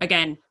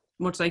again,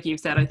 much like you've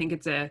said, I think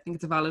it's a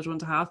valid one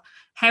to have.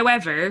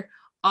 However,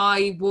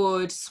 I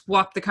would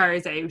swap the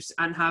cars out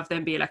and have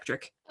them be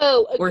electric.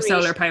 Oh, agreed. Or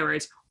solar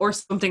powered, or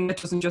something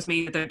that doesn't just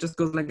mean that they're just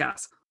guzzling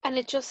gas. And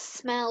it just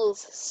smells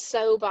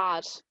so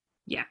bad.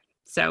 Yeah.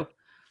 So,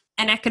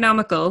 an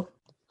economical.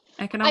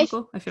 I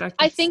feel like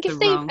I think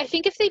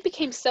if they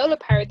became solar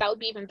powered, that would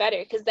be even better,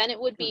 because then it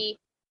would be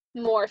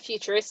more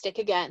futuristic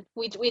again.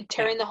 We'd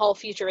turn the whole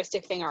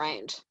futuristic thing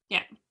around.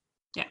 Yeah.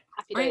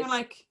 Happy or days. even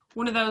like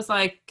one of those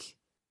like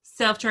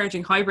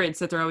self-charging hybrids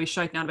that they're always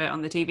shouting on about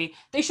on the TV.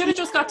 They should have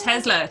just got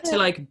Tesla to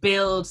like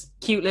build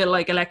cute little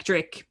like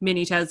electric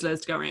mini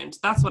Teslas to go around.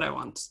 That's what I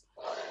want.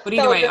 But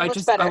either way,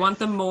 I want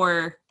them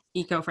more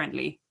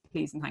eco-friendly,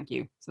 please and thank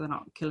you, so they're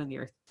not killing the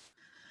earth.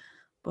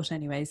 But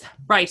anyways,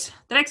 right.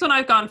 The next one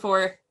I've gone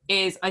for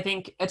is, I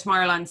think, a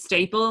Tomorrowland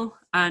staple,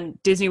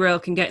 and Disney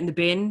World can get in the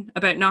bin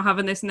about not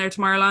having this in their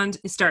Tomorrowland,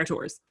 is Star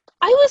Tours.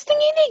 I was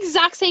thinking the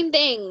exact same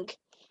thing.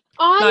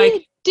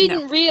 I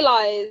didn't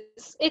realize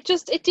it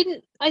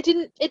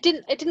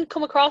didn't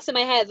come across in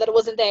my head that it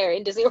wasn't there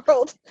in Disney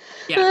World.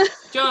 Yeah,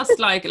 just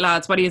like,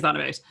 lads, what are you on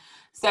about?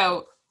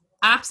 So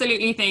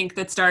absolutely think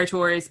that Star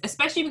Tours,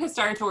 especially because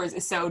Star Tours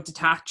is so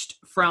detached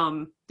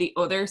from the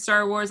other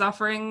Star Wars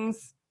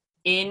offerings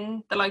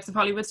in the likes of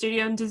Hollywood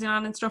Studio and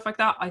Disneyland and stuff like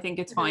that, I think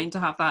it's fine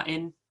to have that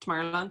in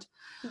Tomorrowland.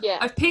 Yeah,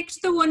 I've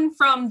picked the one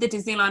from the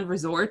Disneyland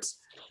Resort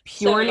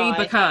purely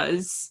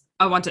because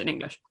I want it in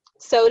English.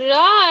 So did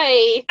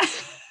I.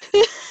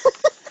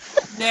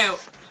 Now,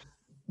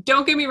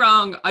 don't get me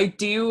wrong, I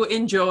do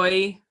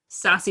enjoy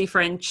sassy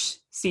French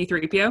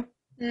C-3PO.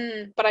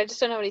 But I just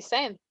don't know what he's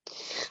saying.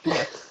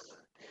 Yeah.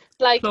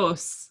 Like,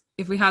 plus,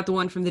 if we had the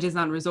one from the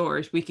Disneyland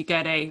Resort, we could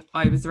get a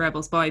I was the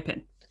Rebel Spy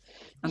pin.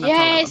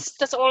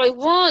 That's all I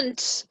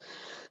want.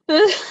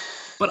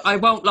 But I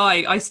won't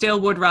lie, I still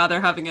would rather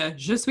having a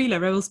Je suis le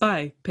Rebel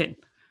Spy pin.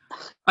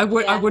 I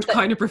would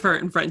kind of prefer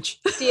it in French.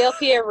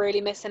 DLP are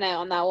really missing out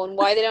on that one.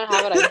 Why they don't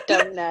have it, I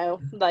don't know.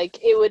 Like,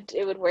 it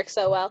would work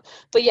so well.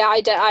 But yeah,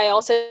 I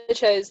also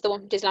chose the one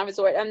from Disneyland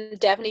Resort, and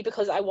definitely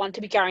because I want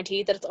to be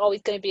guaranteed that it's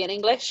always going to be in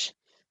English,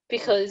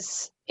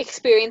 because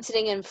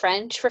experiencing it in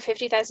French for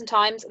 50,000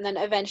 times and then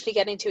eventually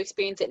getting to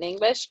experience it in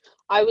English,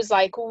 I was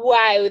like,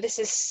 wow, this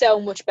is so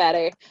much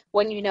better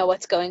when you know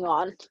what's going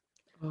on.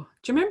 Oh,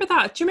 do you remember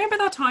that? Do you remember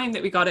that time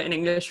that we got it in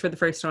English for the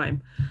first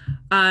time?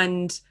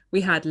 And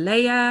we had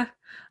Leia,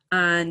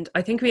 and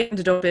I think we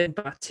ended up in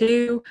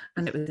Batuu,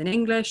 and it was in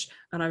English,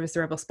 and I was the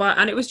Rebel Spy,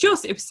 and it was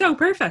so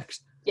perfect.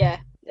 Yeah,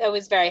 I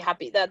was very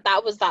happy that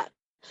was that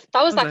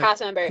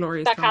cast member.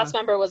 That cast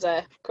member was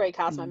a great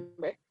cast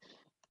member.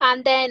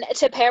 And then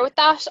to pair with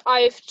that,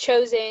 I've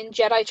chosen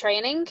Jedi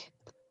Training.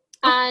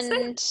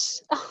 And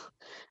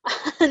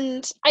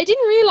and I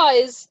didn't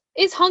realize,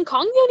 is Hong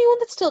Kong the only one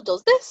that still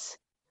does this?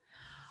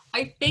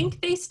 I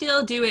think they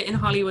still do it in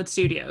Hollywood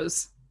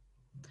studios,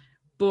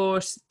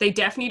 but they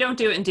definitely don't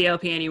do it in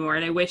DLP anymore.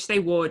 And I wish they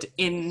would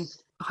in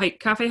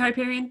Cafe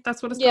Hyperion.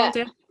 That's what it's called,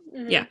 yeah.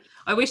 Mm-hmm. Yeah.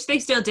 I wish they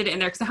still did it in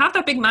there because they have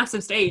that big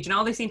massive stage and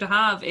all they seem to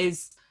have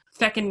is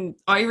feckin'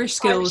 Irish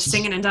schools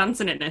singing and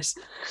dancing in it.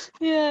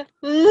 Yeah.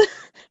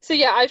 So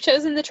yeah, I've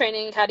chosen the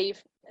Jedi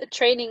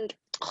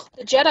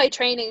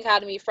Training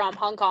Academy from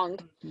Hong Kong.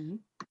 Mm-hmm.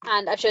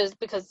 And I chose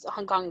because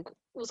Hong Kong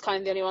was kind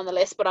of the only one on the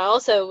list, but I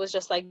also was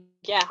just like,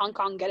 yeah, Hong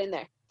Kong, get in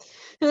there.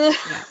 Yeah.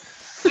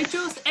 I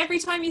just, every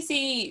time you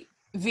see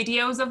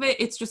videos of it,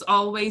 it's just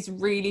always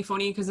really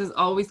funny because there's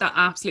always that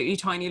absolutely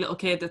tiny little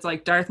kid that's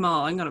like, Darth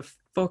Maul, I'm gonna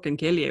fucking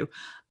kill you,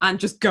 and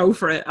just go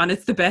for it, and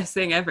it's the best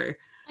thing ever.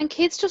 And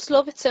kids just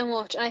love it so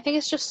much, and I think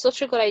it's just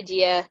such a good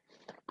idea.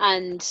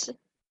 And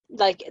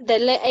like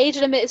the age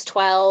limit is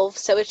 12,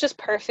 so it's just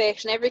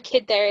perfect, and every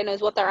kid there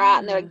knows what they're at,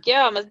 and they're like,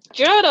 yeah, I'm a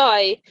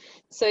Jedi.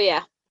 So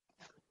yeah,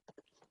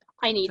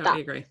 I need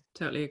that.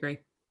 Totally agree.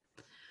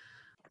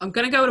 I'm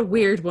gonna go with a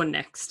weird one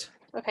next.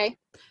 Okay.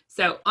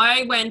 So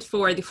I went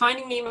for the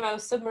Finding Nemo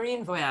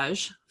submarine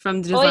voyage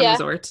from the Design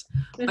Resort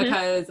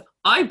because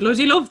I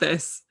bloody love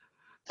this.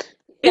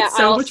 It's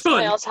so much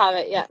fun. I also have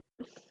it, yeah.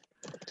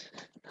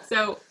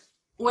 So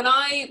when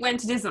I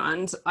went to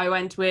Disneyland, I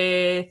went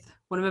with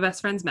one of my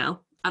best friends,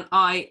 Mel, and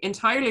I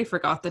entirely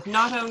forgot that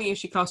not only is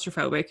she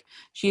claustrophobic,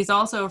 she's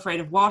also afraid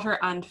of water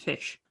and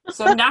fish.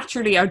 So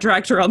naturally, I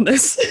dragged her on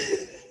this.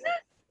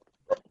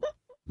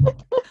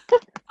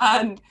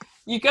 And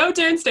you go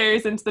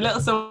downstairs into the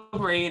little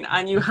submarine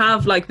and you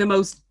have like the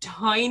most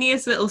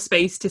tiniest little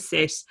space to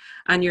sit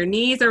and your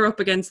knees are up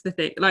against the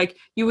thing. Like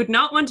you would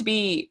not want to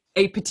be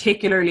a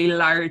particularly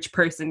large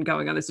person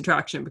going on this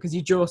attraction because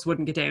you just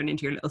wouldn't get down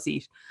into your little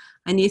seat.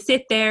 And you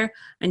sit there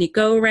and you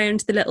go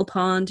around the little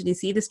pond and you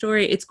see the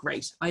story. It's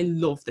great. I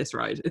love this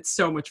ride. It's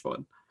so much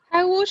fun.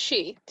 How was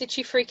she? Did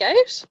she freak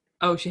out?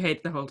 Oh, she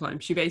hated the whole time.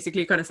 She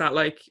basically kind of sat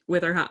like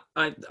with her hand.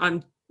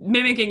 I'm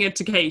mimicking it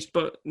to Kate,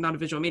 but not a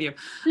visual medium.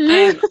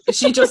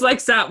 She just like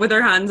sat with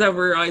her hands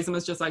over her eyes and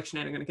was just like,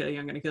 Sinead, I'm going to kill you,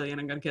 I'm going to kill you,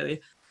 and I'm going to kill you.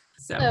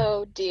 So.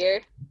 Oh,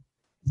 dear.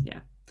 Yeah.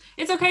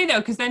 It's okay, though,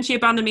 because then she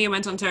abandoned me and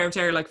went on Tower of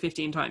Terror like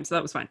 15 times, so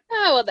that was fine.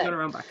 Oh, well then. Got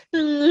her own back.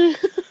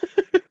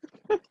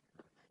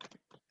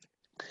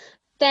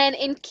 Then,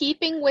 in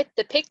keeping with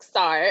the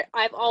Pixar,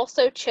 I've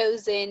also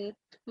chosen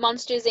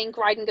Monsters, Inc.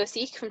 Ride and Go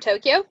Seek from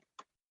Tokyo.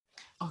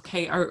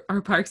 Okay,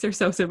 our parks are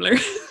so similar.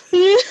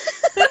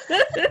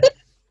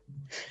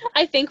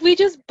 I think we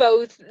just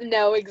both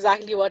know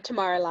exactly what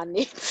Tomorrowland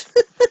needs.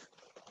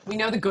 We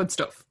know the good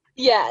stuff.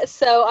 Yeah,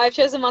 so I've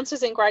chosen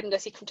Monsters, Inc. Ride and Go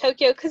Seek from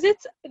Tokyo because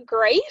it's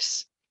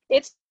great.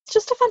 It's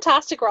just a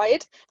fantastic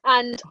ride,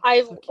 and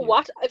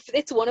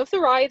it's one of the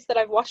rides that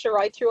I've watched a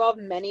ride through of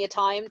many a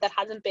time that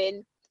hasn't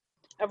been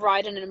a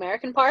ride in an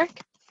American park,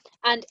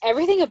 and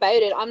everything about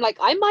it, I'm like,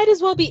 I might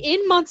as well be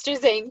in Monsters,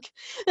 Inc.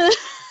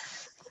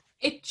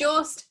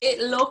 It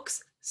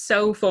looks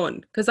so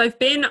fun because I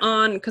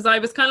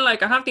was kind of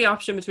like, I have the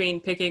option between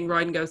picking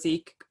Ride and Go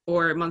Seek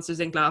or Monsters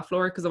Inc. Laugh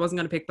Floor because I wasn't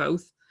going to pick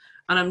both,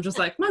 and I'm just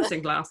like, Monsters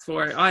Inc. Laugh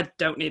Floor, I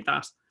don't need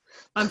that,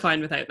 I'm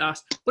fine without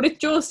that. But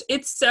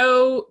it's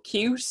so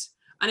cute,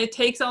 and it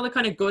takes all the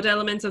kind of good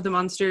elements of the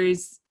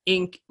Monsters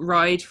Inc.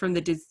 ride from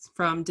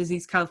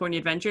Disney's California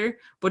Adventure,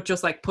 but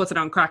just like puts it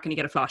on crack and you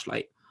get a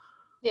flashlight.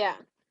 Yeah.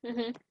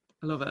 Mm-hmm.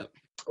 I love it.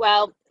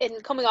 Well,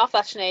 in coming off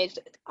that, Sinead,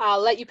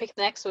 I'll let you pick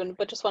the next one,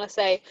 but just want to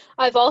say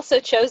I've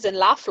also chosen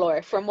Laugh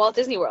Floor from Walt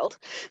Disney World.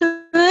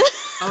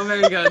 Oh,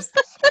 very good.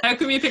 How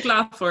can we pick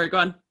Laugh Floor? Go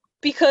on.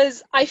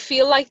 Because I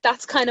feel like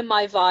that's kind of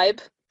my vibe.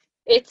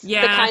 It's the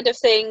kind of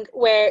thing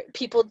where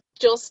people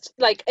just,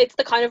 like, it's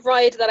the kind of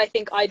ride that I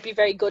think I'd be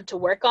very good to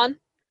work on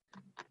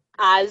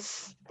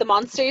as the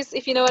monsters,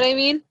 if you know what I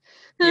mean.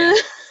 Yeah,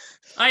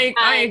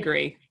 I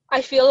agree.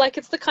 I feel like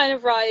it's the kind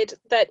of ride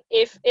that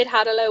if it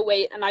had a low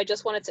weight and I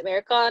just wanted some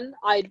aircon,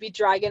 I'd be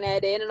dragging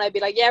Ed in and I'd be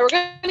like, yeah, we're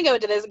going to go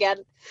into this again.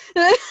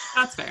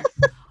 That's fair.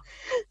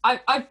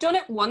 I've done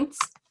it once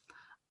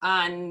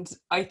and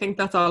I think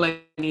that's all I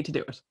need to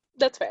do it.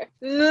 That's fair.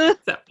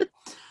 So,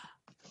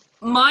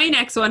 my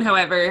next one,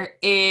 however,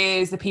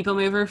 is the People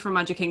Mover from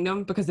Magic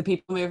Kingdom because the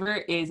People Mover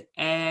is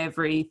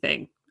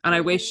everything. And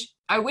I wish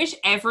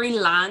every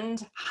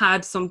land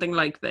had something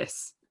like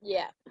this.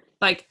 Yeah.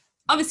 Like,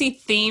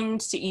 obviously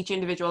themed to each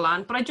individual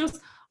land, but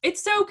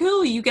it's so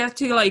cool. You get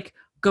to like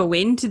go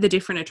into the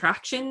different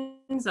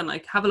attractions and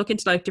like have a look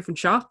into like different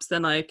shops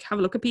and like have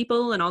a look at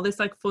people and all this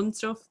like fun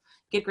stuff.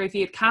 Get a great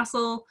view at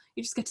Castle.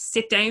 You just get to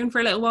sit down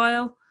for a little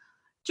while.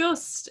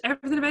 Just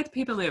everything about the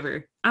People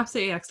Mover.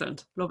 Absolutely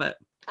excellent. Love it.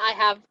 I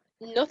have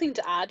nothing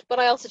to add, but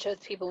I also chose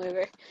the People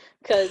Mover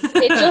because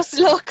it just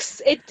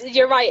looks,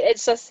 you're right,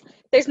 it's just,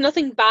 there's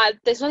nothing bad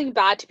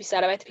to be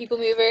said about the People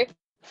Mover.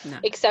 No.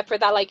 Except for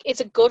that, like, it's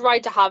a good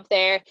ride to have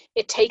there.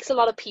 It takes a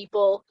lot of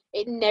people.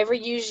 It never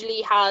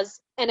usually has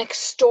an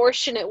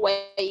extortionate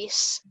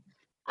wait,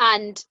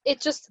 and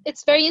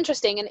it's very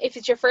interesting. And if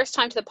it's your first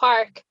time to the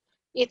park,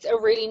 it's a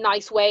really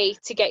nice way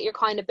to get your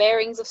kind of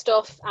bearings of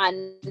stuff,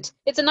 and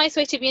it's a nice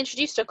way to be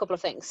introduced to a couple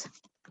of things.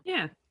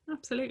 Yeah,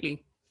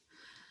 absolutely.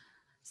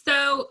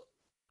 So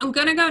I'm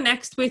going to go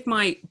next with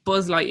my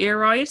Buzz Lightyear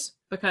ride,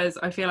 because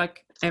I feel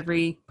like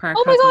every park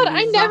Oh has my one god, of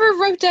I these. never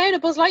wrote down a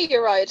Buzz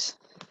Lightyear ride.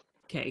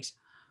 Kate.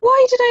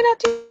 Why did I not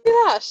do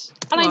that?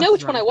 And I know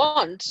which one I wrong?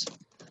 want.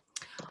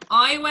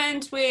 I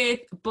went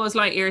with Buzz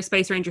Lightyear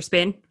Space Ranger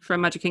Spin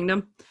from Magic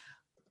Kingdom.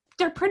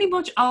 They're pretty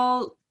much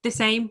all the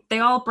same. They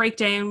all break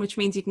down, which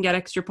means you can get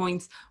extra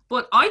points.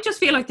 But I just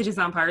feel like the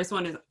Disneyland Paris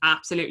one is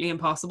absolutely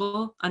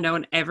impossible, and no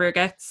one ever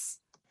gets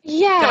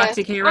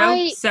Galactic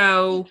Hero.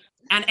 So,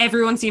 and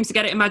everyone seems to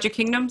get it in Magic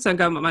Kingdom, so I'm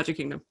going with Magic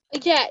Kingdom.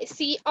 Yeah,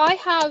 see, I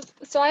have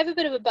a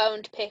bit of a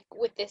bone to pick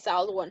with this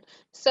Zelda one.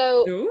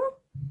 So Ooh.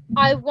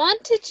 I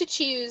wanted to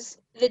choose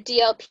the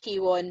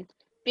DLP one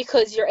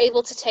because you're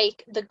able to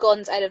take the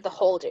guns out of the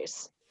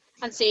holders.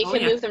 And so you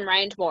can move them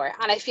around more.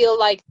 And I feel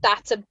like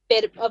that's a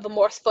bit of a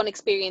more fun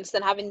experience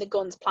than having the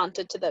guns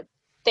planted to the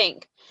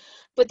thing.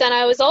 But then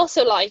I was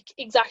also like,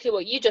 exactly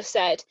what you just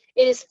said,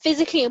 it is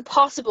physically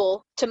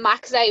impossible to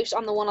max out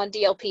on the one on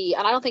DLP.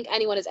 And I don't think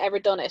anyone has ever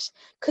done it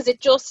because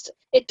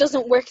it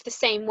doesn't work the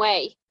same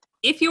way.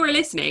 If you are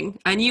listening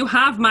and you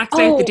have maxed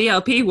out the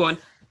DLP one,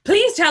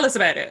 please tell us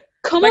about it.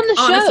 Come on the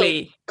show.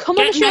 Honestly, come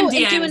on the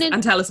show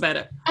and tell us about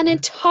it. An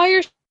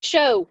entire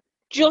show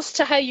just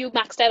to how you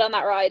maxed out on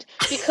that ride,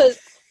 because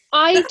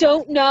I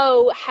don't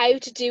know how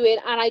to do it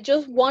and I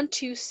just want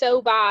to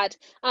so bad.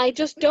 And I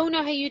just don't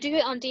know how you do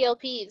it on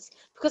DLPs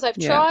because I've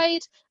tried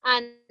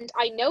and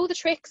I know the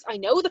tricks. I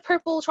know the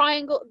purple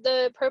triangle,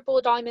 the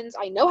purple diamonds.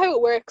 I know how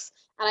it works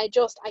and I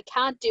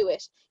can't do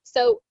it.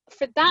 So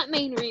for that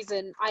main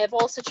reason, I have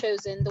also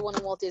chosen the one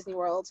in Walt Disney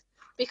World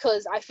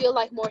because I feel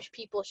like more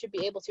people should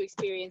be able to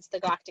experience the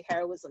galactic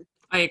heroism.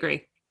 I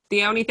agree.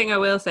 The only thing I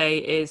will say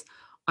is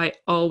I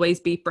always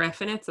beat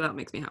Bref in it, so that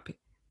makes me happy.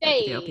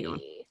 Hey. The DLP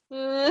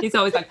one. He's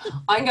always like,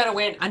 I'm gonna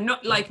win, and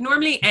not like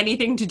normally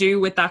anything to do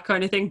with that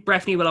kind of thing,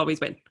 Breffney will always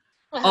win,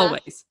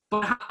 always.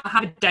 But I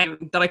have it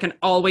down that I can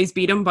always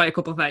beat him by a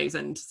couple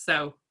thousand.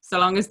 So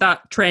long as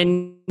that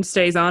trend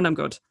stays on, I'm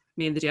good.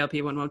 Me and the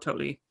DLP one won't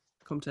totally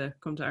come to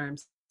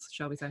arms,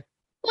 shall we say?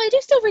 Well, I do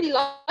still really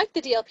like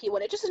the DLP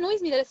one. It just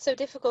annoys me that it's so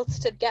difficult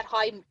to get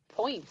high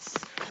points.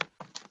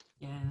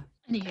 Yeah.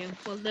 Anywho,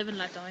 we'll live and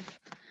let die.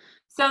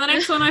 So the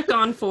next one I've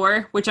gone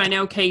for, which I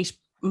know Kate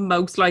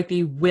most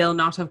likely will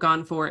not have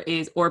gone for,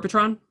 is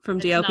Orbitron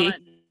from DLP.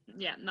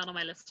 Not on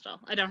my list at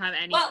all. I don't have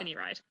any spinny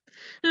ride.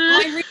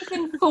 My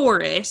reason for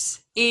it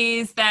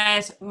is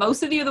that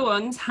most of the other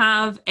ones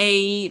have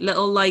a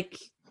little like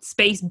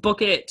space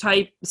bucket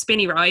type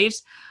spinny ride,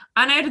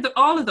 and out of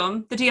all of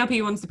them, the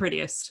DLP one's the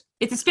prettiest.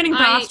 It's a spinning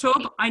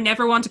bathtub. I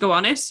never want to go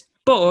on it,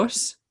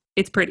 but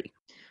it's pretty.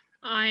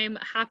 I'm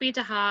happy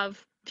to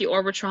have the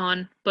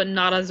Orbitron, but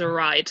not as a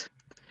ride.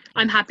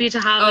 I'm happy to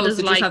have it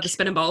as just have the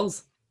spinning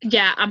balls.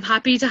 Yeah, I'm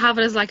happy to have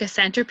it as like a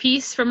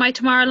centerpiece for my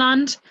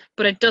Tomorrowland,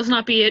 but it does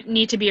not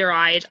need to be a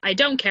ride. I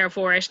don't care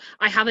for it.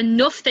 I have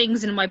enough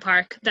things in my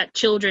park that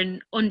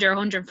children under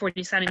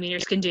 140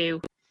 centimeters can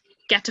do.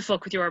 Get to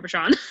fuck with your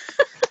Orbitron.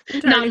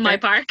 Not in my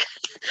park.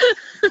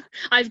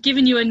 I've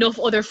given you enough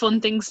other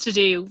fun things to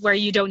do where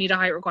you don't need a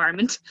height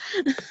requirement.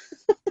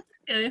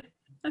 I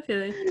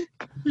feel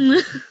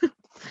you.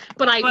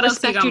 But I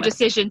respect your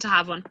decision to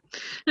have one.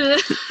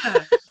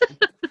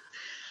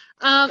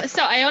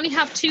 So I only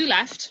have 2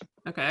 left.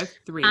 Okay,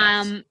 3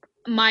 left.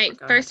 My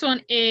first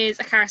one is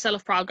a Carousel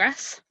of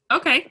Progress.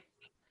 Okay.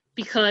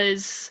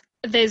 Because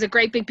There's a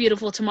Great Big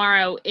Beautiful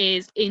Tomorrow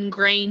is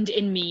ingrained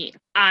in me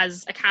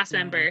as a cast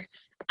member,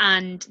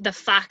 and the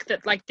fact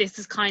that like this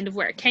is kind of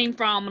where it came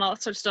from and all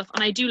that sort of stuff.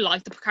 And I do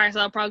like the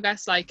Carousel of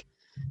Progress. Like,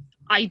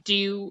 I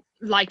do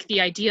like the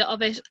idea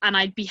of it, and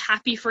I'd be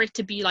happy for it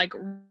to be like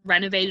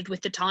renovated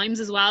with the times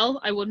as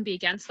well. I wouldn't be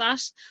against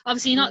that.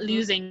 Obviously, not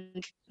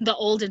losing the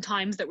olden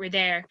times that were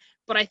there,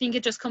 but I think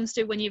it just comes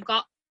to when you've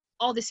got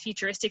all this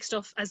futuristic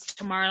stuff as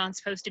Tomorrowland's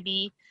supposed to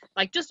be,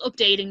 like just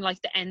updating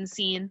like the end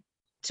scene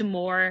to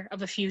more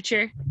of a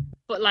future,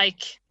 but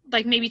like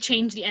maybe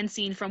change the end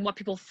scene from what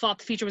people thought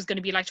the future was going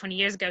to be like 20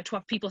 years ago to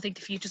what people think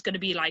the future is going to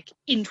be like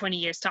in 20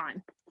 years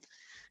time.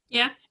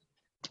 Yeah.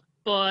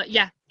 But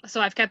yeah, so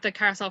I've kept the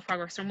Carousel of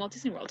Progress from Walt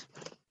Disney World.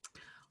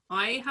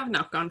 I have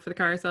not gone for the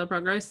Carousel of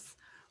Progress.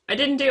 I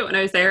didn't do it when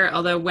I was there,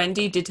 although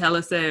Wendy did tell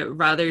us a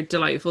rather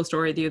delightful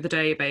story the other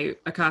day about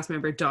a cast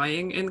member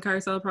dying in the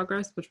Carousel of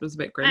Progress, which was a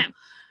bit grim.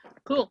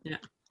 Cool. Yeah.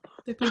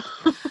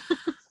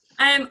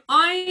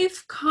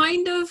 I've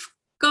kind of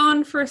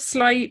gone for a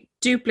slight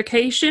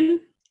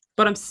duplication,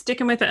 but I'm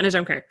sticking with it and I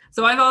don't care.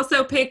 So I've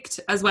also picked,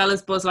 as well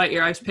as Buzz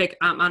Lightyear, I've picked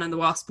Ant-Man and the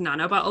Wasp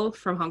Nano Battle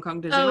from Hong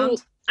Kong Disneyland. Oh,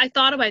 I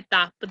thought about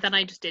that, but then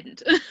I just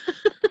didn't.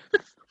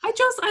 I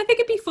think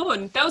it'd be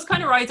fun. Those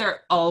kind of rides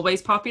are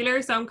always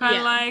popular, so I'm kind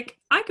of like,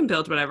 I can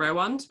build whatever I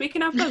want. We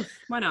can have both.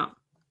 Why not?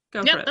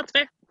 Go for it. That's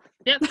fair.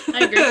 Yep,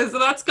 I agree. So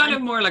that's kind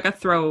of more like a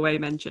throwaway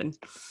mention.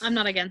 I'm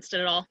not against it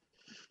at all.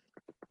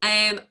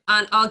 And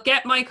I'll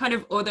get my kind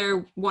of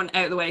other one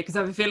out of the way because I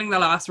have a feeling the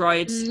last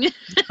ride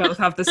both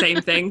have the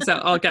same thing. So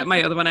I'll get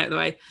my other one out of the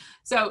way.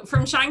 So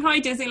from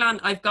Shanghai Disneyland,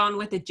 I've gone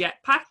with the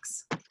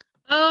Jetpacks.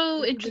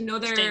 Oh, interesting.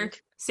 Another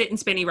sit and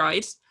spinny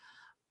ride.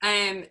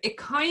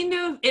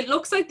 It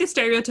looks like the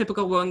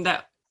stereotypical one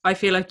that I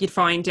feel like you'd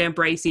find down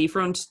Bray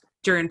Seafront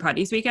during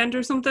Paddy's weekend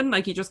or something.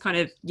 Like you just kind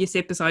of, you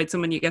sit beside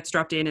someone, you get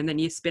strapped in and then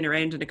you spin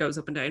around and it goes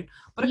up and down.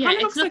 But it kind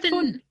of looks like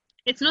fun.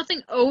 It's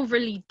nothing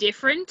overly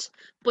different,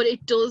 but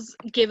it does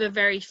give a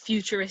very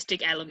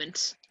futuristic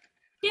element.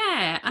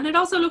 Yeah, and it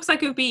also looks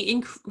like it would be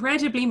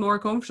incredibly more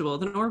comfortable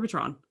than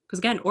Orbitron. Because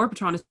again,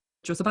 Orbitron is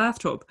just a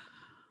bathtub.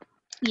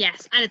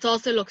 Yes, and it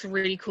also looks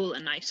really cool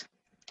at night.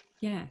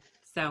 Yeah,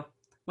 so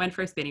went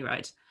for a spinny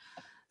ride.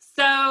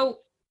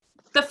 So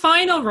the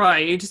final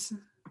ride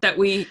that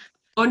we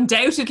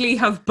undoubtedly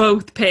have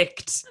both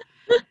picked.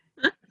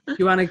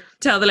 You want to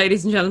tell the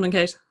ladies and gentlemen,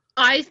 Kate?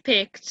 I've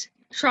picked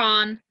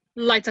Tron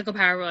Light Cycle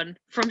Power Run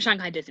from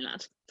Shanghai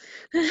Disneyland.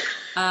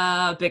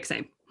 Big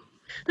same.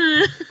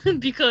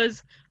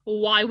 Because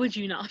why would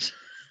you not?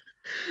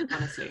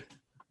 Honestly.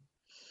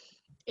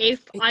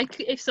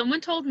 If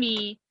someone told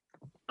me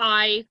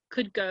I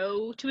could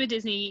go to a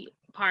Disney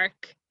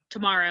park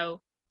tomorrow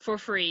for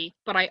free,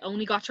 but I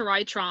only got to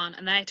ride Tron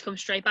and then I had to come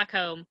straight back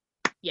home,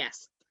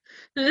 yes.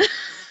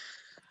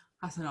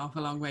 That's an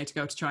awful long way to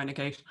go to China,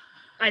 Kate.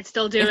 I'd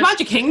still do it. If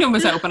Magic Kingdom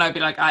was open, I'd be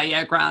like,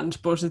 yeah,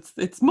 grand. But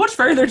it's much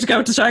further to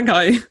go to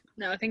Shanghai.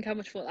 No, I think how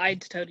much fun.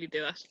 I'd totally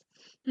do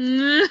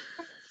it.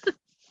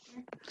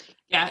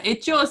 Yeah,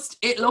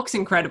 it looks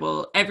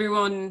incredible.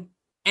 Everyone,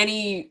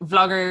 any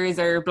vloggers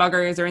or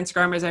bloggers or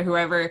Instagrammers or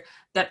whoever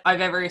that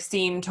I've ever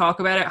seen talk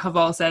about it have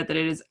all said that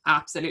it is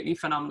absolutely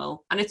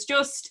phenomenal. And it's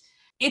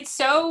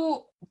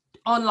so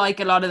unlike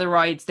a lot of the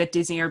rides that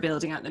Disney are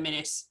building at the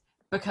minute,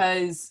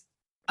 because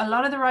a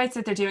lot of the rides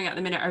that they're doing at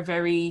the minute are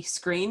very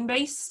screen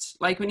based.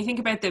 Like when you think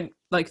about the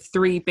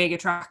 4 big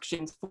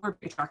attractions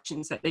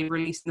that they've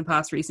released in the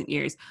past recent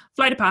years,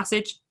 Flight of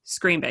Passage,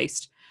 screen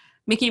based.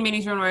 Mickey and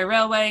Minnie's Runaway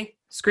Railway,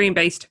 screen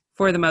based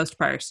for the most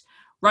part.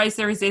 Rise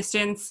the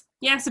Resistance,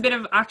 yes, a bit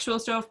of actual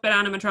stuff, bit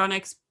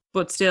animatronics,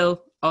 but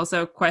still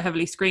also quite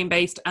heavily screen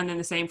based. And then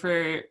the same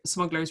for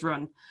Smuggler's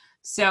Run.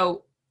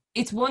 So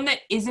it's one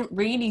that isn't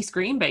really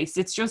screen based.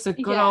 It's just a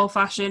good old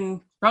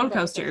fashioned roller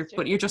coaster,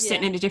 but you're just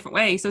sitting in a different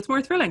way, so it's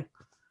more thrilling.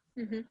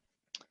 Mm-hmm.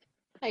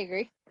 I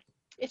agree.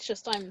 It's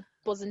just I'm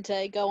buzzing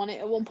to go on it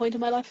at one point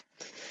in my life.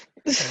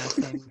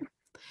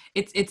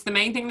 It's the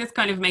main thing that's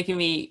kind of making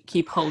me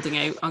keep holding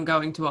out on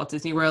going to Walt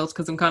Disney World,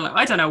 because I'm kind of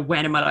like, I don't know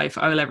when in my life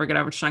I will ever get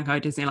over to Shanghai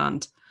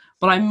Disneyland,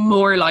 but I'm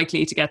more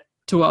likely to get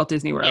to Walt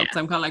Disney World. So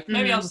I'm kind of like,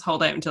 maybe I'll just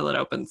hold out until it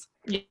opens.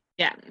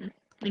 Yeah,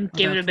 and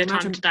give it a bit of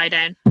time to die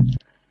down.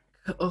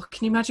 Oh,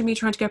 can you imagine me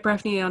trying to get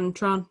Breffney on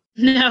Tron?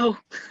 No,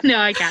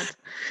 I can't.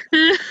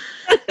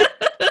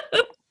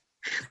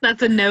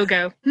 That's a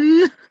no-go.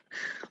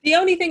 The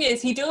only thing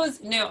is, he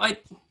does. No, I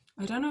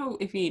don't know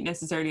if he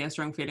necessarily has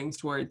strong feelings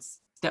towards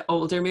the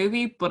older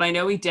movie, but I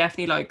know he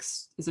definitely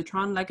likes. Is it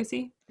Tron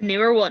Legacy?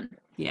 Newer one.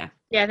 Yeah.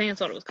 Yeah, I think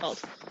that's what it was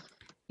called.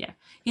 Yeah,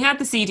 he had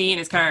the CD in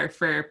his car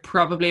for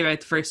probably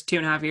about the first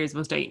 2.5 years of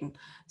us dating.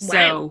 Wow.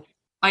 So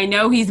I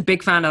know he's a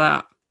big fan of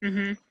that.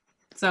 Mm-hmm.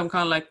 So I'm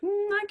kind of like,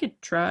 I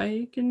could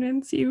try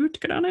convince you to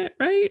get on it,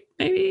 right?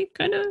 Maybe,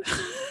 kind of.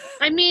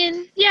 I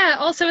mean, yeah.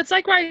 Also, it's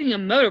like riding a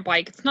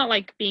motorbike. It's not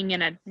like being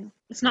in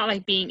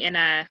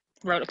a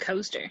roller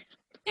coaster.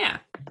 Yeah,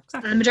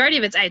 exactly. And the majority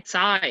of it's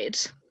outside.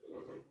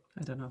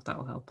 I don't know if that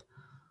will help.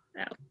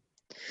 No.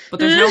 But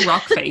there's no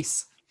rock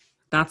face.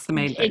 That's the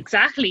main thing.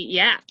 Exactly.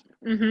 Yeah.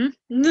 Mm-hmm.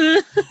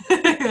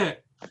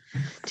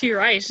 Too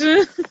right.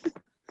 So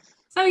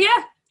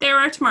yeah, there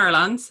are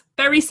Tomorrowlands.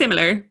 Very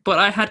similar, but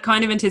I had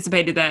kind of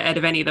anticipated that out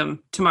of any of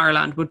them,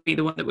 Tomorrowland would be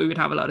the one that we would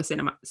have a lot of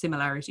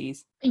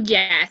similarities.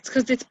 Yeah, it's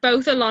because it's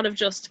both a lot of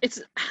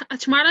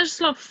Tomorrowland's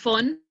just a lot of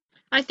fun,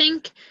 I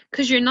think,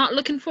 because you're not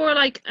looking for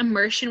like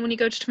immersion when you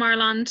go to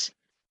Tomorrowland,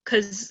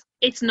 because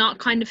it's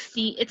not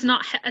it's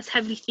not as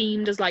heavily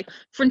themed as like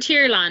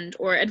Frontierland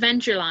or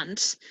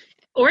Adventureland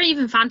or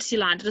even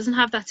Fantasyland. It doesn't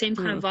have that same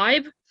kind of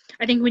vibe.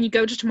 I think when you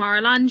go to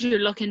Tomorrowland, you're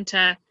looking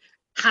to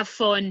have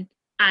fun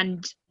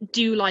and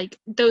do like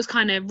those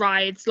kind of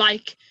rides,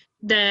 like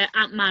the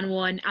Ant-Man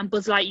one and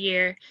Buzz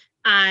Lightyear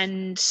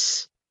and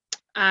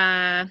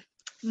Ride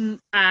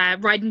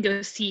and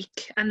Go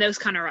Seek and those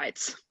kind of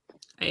rides.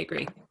 I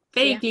agree.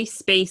 Vaguely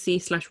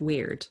spacey /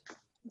 weird.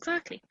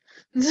 Exactly.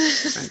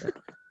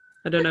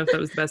 I don't know if that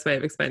was the best way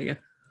of explaining it.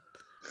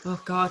 Oh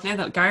God, now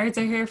that guards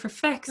are here, for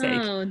feck's sake.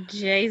 Oh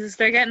Jesus,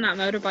 they're getting that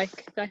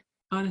motorbike guy.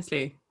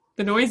 Honestly,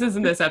 the noises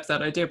in this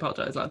episode, I do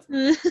apologise, lads.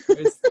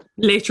 There's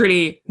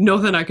literally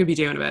nothing I could be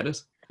doing about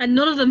it. And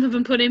none of them have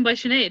been put in by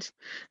Sinead.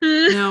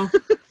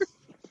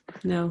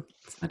 No,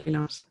 sadly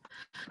not.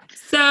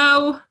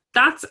 So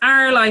that's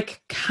our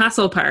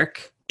castle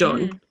park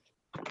done.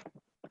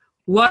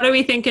 What are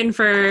we thinking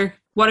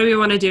what do we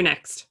want to do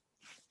next?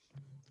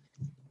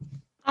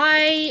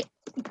 I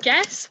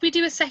guess we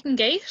do a second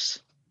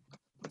gate.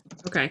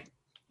 Okay.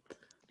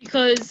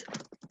 Because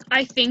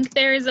I think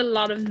there is a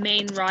lot of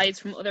main rides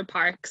from other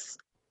parks,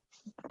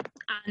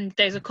 and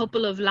there's a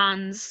couple of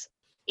lands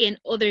in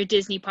other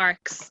Disney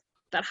parks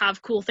that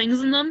have cool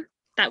things in them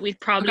that we'd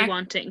probably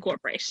want to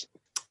incorporate.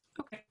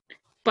 Okay.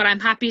 But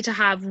I'm happy to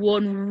have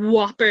one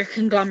whopper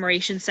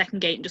conglomeration second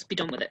gate and just be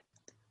done with it.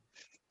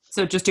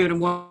 So just do it in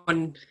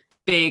one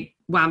big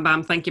wham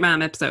bam thank you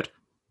ma'am episode.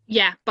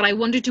 Yeah, but I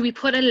wonder, do we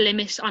put a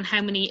limit on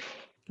how many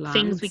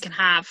things we can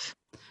have?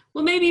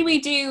 Well, maybe we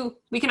do.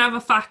 We can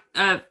have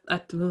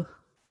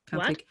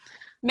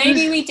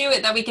maybe we do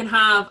it that we can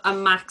have a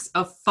max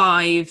of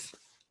 5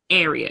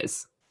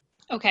 areas.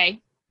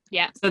 Okay.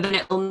 Yeah. So then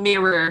it'll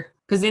mirror,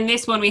 because in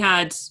this one we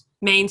had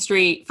Main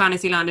Street,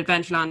 Fantasyland,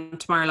 Adventureland,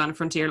 Tomorrowland, and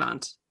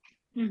Frontierland.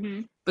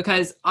 Mm-hmm.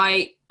 Because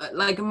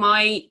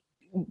my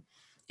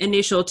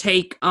initial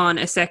take on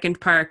a second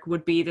park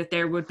would be that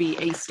there would be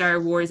a Star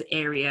Wars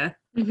area.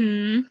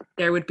 Mm-hmm.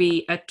 There would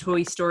be a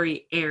Toy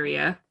Story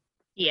area.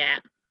 Yeah.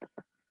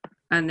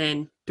 And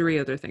then 3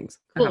 other things.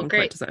 Cool, I haven't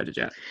quite decided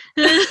yet.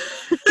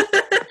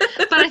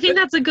 But I think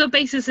that's a good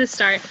basis to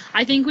start.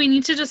 I think we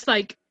need to just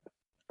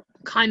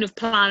kind of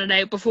plan it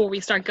out before we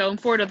start going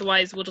for it.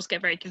 Otherwise, we'll just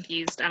get very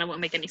confused and it won't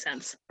make any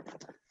sense.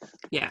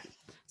 Yeah.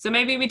 So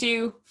maybe we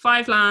do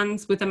 5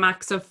 lands with a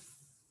max of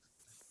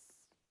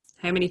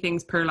how many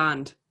things per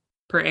land,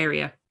 per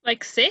area?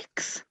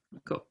 6.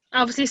 Cool.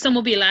 Obviously, some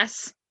will be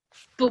less,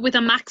 but with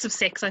a max of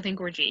 6, I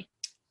think we're G.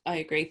 I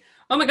agree.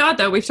 Oh my God,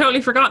 though, we've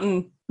totally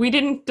forgotten. We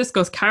didn't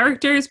discuss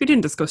characters. We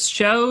didn't discuss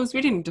shows.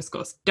 We didn't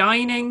discuss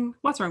dining.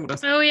 What's wrong with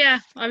us? Oh, yeah.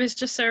 I was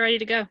just so ready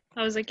to go.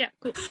 I was like, yeah,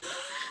 cool.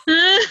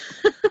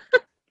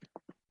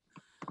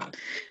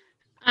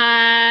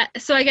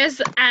 So I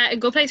guess a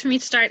good place for me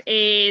to start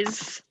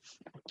is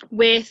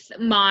with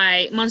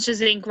my Monsters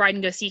Inc. Ride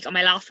and Go Seek on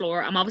my last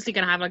floor. I'm obviously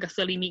going to have a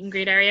fully meet and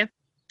greet area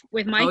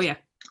with Mike. Oh, yeah.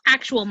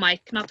 Actual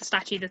Mike, not the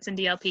statue that's in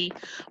DLP.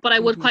 But I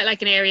would quite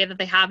like an area that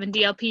they have in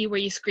DLP where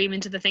you scream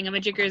into the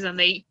thingamajiggers and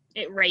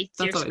it rates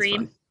your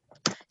screen.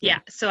 Yeah,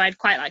 so I'd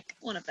quite like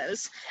one of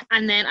those.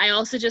 And then I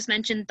also just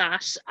mentioned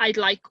that I'd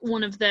like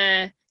one of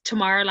the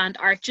Tomorrowland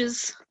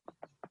arches.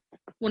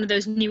 One of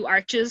those new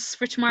arches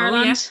for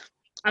Tomorrowland. Oh, yeah.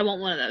 I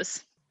want one of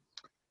those.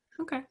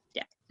 Okay.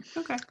 Yeah.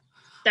 Okay.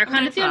 They're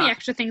kind of the only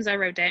extra things I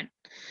wrote down.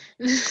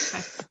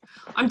 Okay.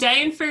 I'm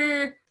down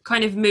for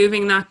kind of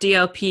moving that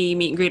DLP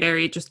meet and greet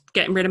area, just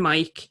getting rid of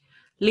Mike,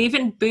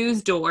 leaving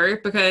Boo's door,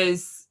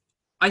 because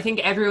I think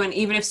everyone,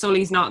 even if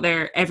Sully's not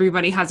there,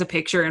 everybody has a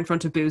picture in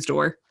front of Boo's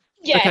door.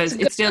 Yeah, because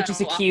it's still just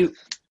a cute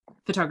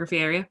photography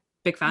area.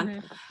 Big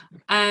fan.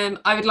 Mm-hmm.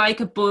 I would like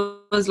a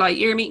Buzz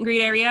Lightyear meet and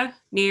greet area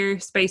near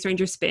Space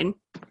Ranger Spin,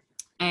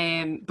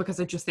 because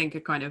I just think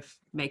it kind of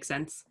makes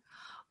sense.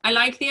 I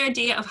like the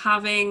idea of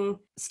having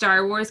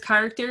Star Wars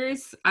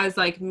characters as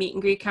meet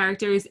and greet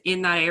characters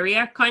in that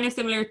area, kind of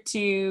similar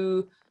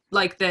to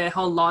the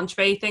whole launch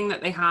bay thing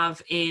that they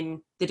have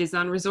in the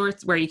Disneyland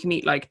resorts, where you can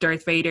meet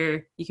Darth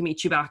Vader, you can meet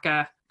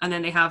Chewbacca, and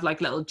then they have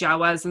little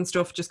Jawas and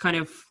stuff just kind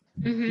of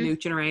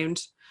mooching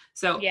around.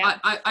 So yeah.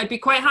 I'd be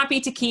quite happy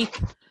to keep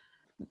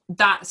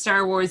that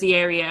Star Warsy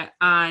area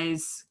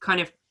as kind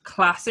of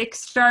classic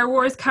Star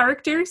Wars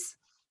characters.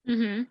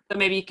 So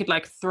maybe you could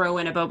throw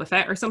in a Boba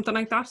Fett or something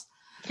like that.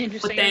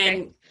 But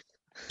then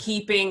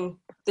keeping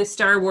the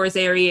Star Wars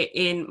area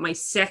in my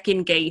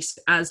second gate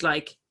as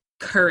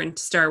current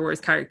Star Wars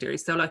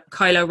characters. So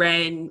Kylo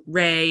Ren,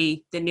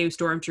 Rey, the new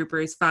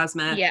Stormtroopers,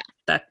 Phasma,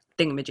 that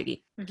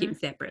thingamajiggy. Keep them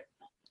separate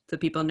so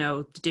people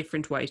know the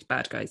different white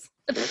bad guys.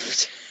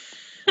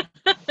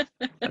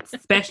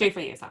 Especially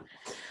for you, Sam.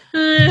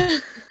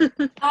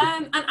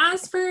 And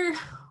as for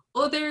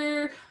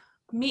other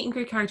meet and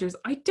greet characters,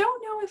 I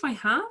don't know if I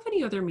have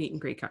any other meet and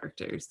greet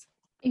characters.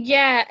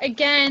 Yeah,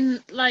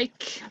 again, I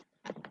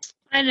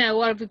don't know,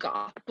 what have we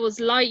got? Buzz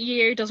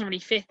Lightyear doesn't really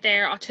fit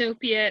there.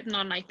 Autopia,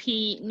 not an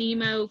IP.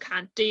 Nemo,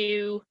 can't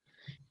do.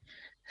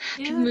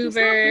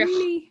 Mover,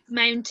 really...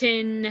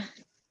 Mountain.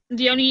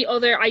 The only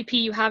other IP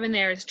you have in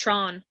there is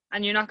Tron,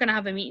 and you're not going to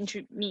have a meet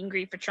and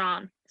greet for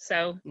Tron.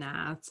 So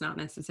nah, it's not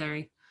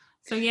necessary.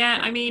 So yeah,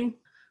 I mean,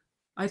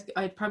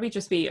 I'd probably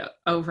just be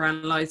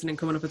overanalyzing and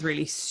coming up with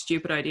really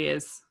stupid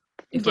ideas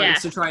if I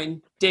was to try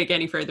and dig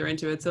any further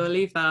into it. So we'll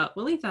leave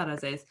that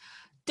as is.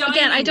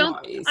 Again, I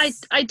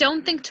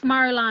don't think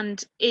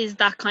Tomorrowland is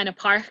that kind of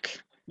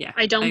park. Yeah,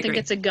 I don't think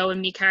it's a go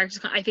and meet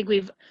characters. I think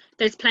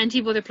there's plenty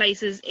of other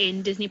places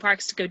in Disney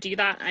parks to go do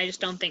that. I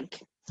just don't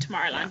think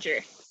Tomorrowland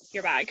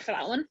your bag for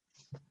that one.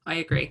 I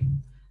agree.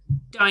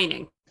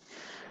 Dining.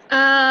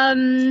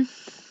 Cafe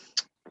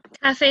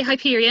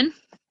Hyperion.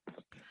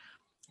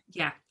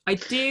 Yeah, I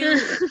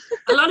do.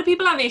 A lot of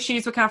people have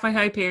issues with Cafe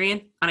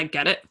Hyperion, and I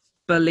get it.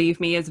 Believe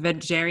me, as a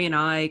vegetarian,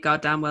 I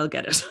goddamn well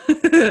get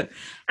it.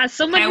 As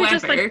someone who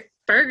just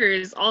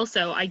burgers,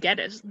 also, I get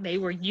it. They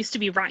used to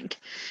be rank.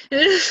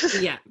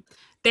 Yeah,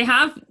 they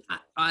have.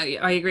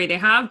 I agree. They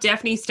have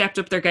definitely stepped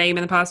up their game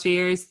in the past few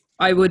years.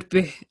 I would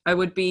be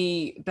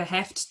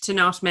beheft to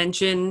not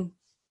mention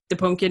the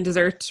pumpkin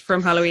dessert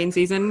from Halloween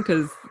season,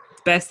 because it's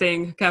the best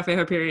thing Cafe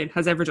Hyperion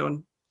has ever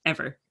done,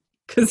 ever.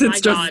 Because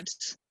it's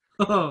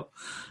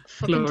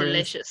fucking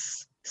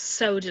delicious.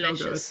 So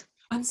delicious. So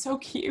and so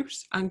cute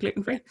and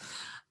gluten-free.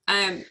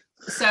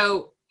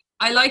 So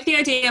I like the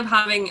idea of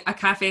having a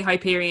Cafe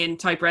Hyperion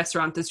type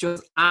restaurant that's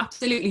just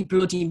absolutely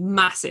bloody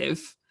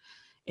massive.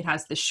 It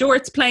has the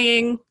shorts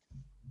playing.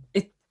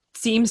 It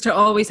seems to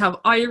always have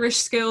Irish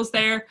skills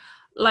there.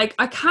 Like,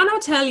 I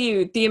cannot tell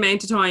you the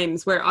amount of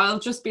times where I'll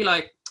just be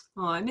like,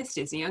 oh, I miss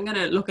Disney. I'm going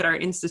to look at our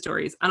Insta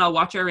stories, and I'll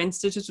watch our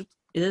Insta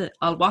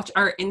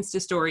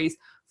stories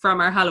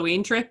from our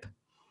Halloween trip.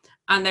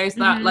 And there's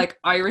that like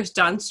Irish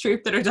dance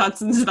troupe that are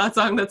dancing to that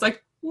song that's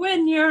like,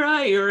 when you're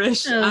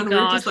Irish. Oh, and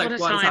God, we're just like,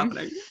 what is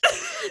happening?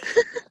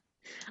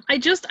 I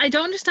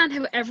don't understand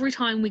how every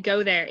time we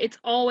go there, it's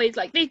always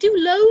like, they do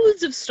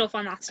loads of stuff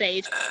on that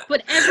stage,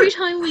 but every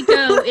time we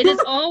go, it is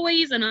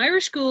always an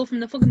Irish school from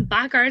the fucking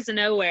backyards of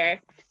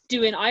nowhere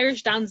doing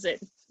Irish dancing.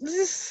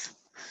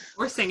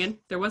 Or singing.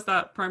 There was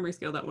that primary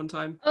school that one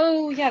time.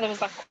 Oh, yeah, there was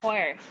that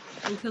choir.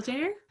 In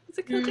Kildare? Is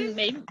it Kildare?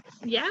 Maybe.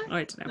 Yeah?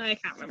 I don't know. I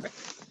can't remember.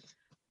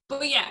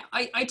 But yeah,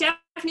 I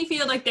definitely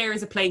feel like there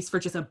is a place for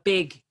just a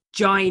big,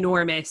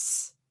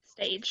 ginormous...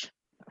 Stage.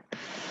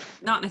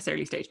 Not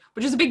necessarily stage,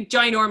 but just a big,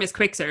 ginormous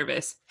quick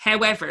service.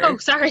 However... Oh,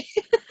 sorry.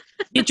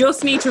 you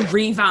just need to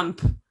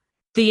revamp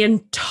the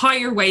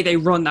entire way they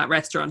run that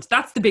restaurant.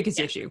 That's the biggest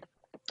issue.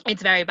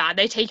 It's very bad.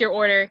 They take your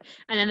order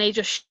and then they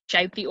just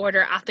shout the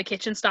order at the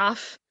kitchen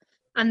staff.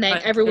 And then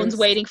everyone's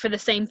waiting for the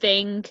same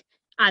thing.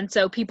 And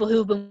so people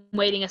who've been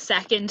waiting a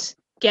second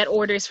get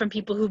orders from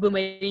people who've been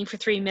waiting for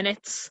 3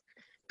 minutes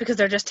because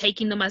they're just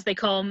taking them as they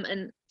come.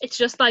 And it's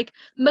just like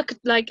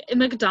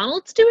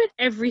McDonald's do it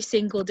every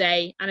single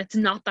day, and it's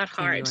not that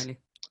hard.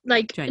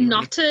 Genuinely.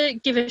 Not to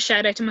give a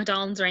shout out to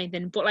McDonald's or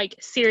anything, but like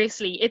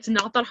seriously, it's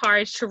not that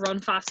hard to run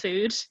fast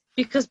food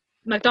because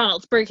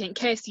McDonald's, Burger King,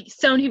 KFC,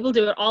 so many people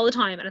do it all the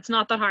time, and it's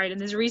not that hard. And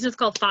there's a reason it's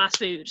called fast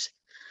food.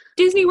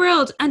 Disney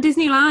World and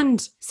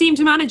Disneyland seem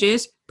to manage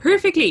it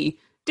perfectly.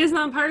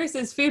 Disneyland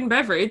Paris's food and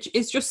beverage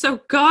is just so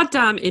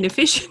goddamn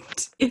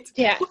inefficient. It's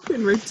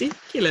fucking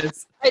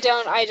ridiculous.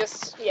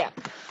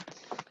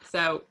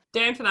 So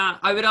down for that.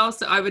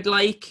 I would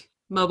like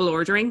mobile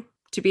ordering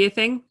to be a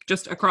thing,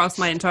 just across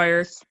my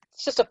entire It's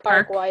just a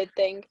park-wide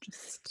thing.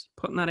 Just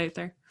putting that out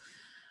there.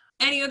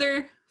 Any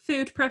other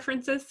food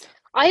preferences?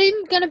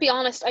 I'm going to be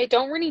honest, I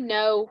don't really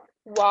know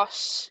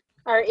what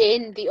are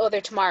in the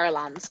other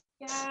Tomorrowlands.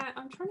 Yeah,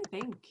 I'm trying to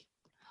think.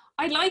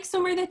 I'd like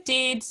somewhere that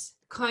did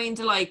kind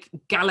of like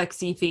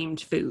galaxy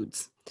themed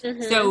foods.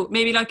 Mm-hmm. So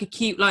maybe like a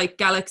cute like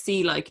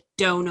galaxy like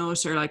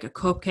donut or like a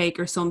cupcake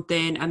or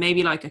something, and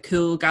maybe like a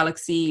cool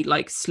galaxy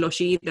like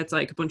slushy that's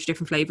like a bunch of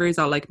different flavors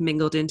all like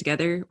mingled in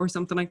together or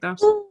something like that.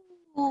 Ooh.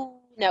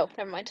 No,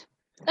 never mind.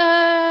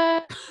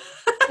 Are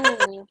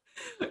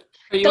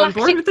you on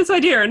board with this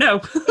idea or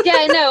no?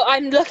 Yeah, no,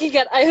 I'm looking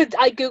at I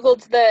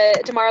googled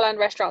the Tomorrowland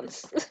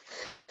restaurants.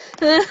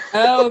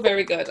 Oh,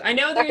 very good. I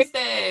know there's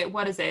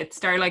what is it?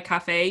 Starlight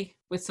Cafe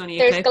with Sunny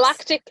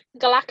Eclipse. There's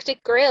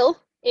Galactic Grill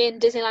in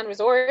Disneyland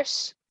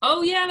Resort.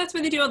 Oh yeah, that's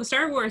where they do all the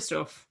Star Wars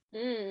stuff.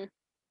 You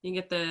can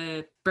get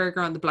the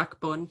burger on the black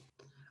bun.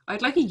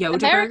 I'd like a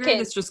Yoda burger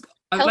that's just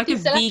I'd like a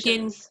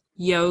vegan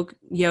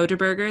Yoda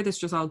burger that's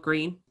just all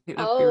green. I think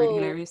that'd be really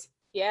hilarious.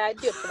 Yeah,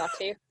 I'd be up for that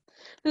too.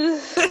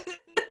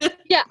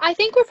 Yeah, I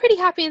think we're pretty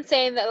happy in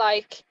saying that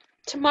like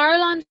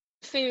Tomorrowland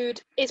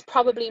food is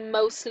probably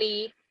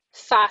mostly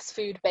fast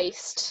food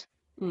based.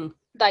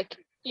 Like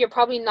you're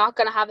probably not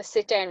going to have a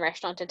sit down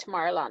restaurant in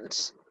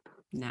Tomorrowland.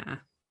 Nah.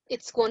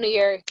 It's one of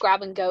your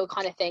grab and go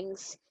kind of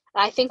things.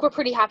 And I think we're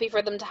pretty happy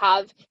for them to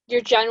have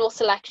your general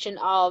selection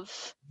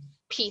of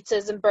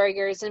pizzas and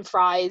burgers and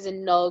fries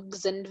and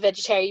nugs and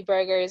vegetarian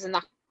burgers and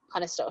that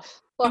kind of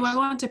stuff. Do I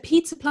want a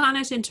Pizza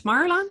Planet in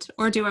Tomorrowland,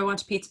 or do I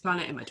want a Pizza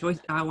Planet in my toy?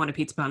 I want a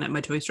Pizza Planet in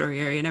my Toy Story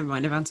area. Never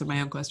mind, I've answered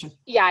my own question.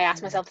 Yeah, I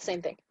asked myself the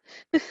same thing.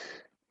 Do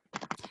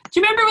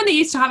you remember when they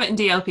used to have it in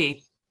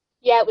DLP?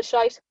 Yeah, it was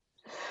shite.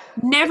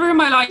 Never in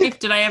my life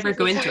did I ever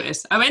go into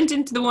it. I went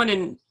into the one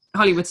in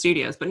Hollywood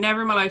Studios, but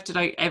never in my life did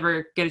I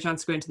ever get a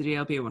chance to go into the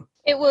DLP one.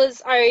 It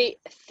was, I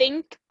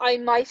think I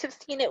might have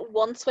seen it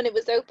once when it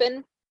was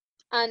open,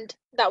 and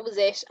that was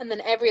it. And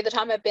then every other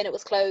time I've been, it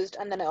was closed,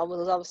 and then it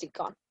was obviously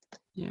gone.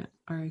 Yeah,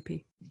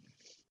 R.I.P.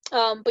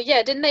 But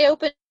yeah, didn't they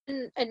open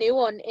a new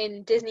one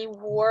in Disney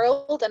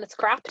World, and it's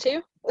crap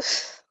too?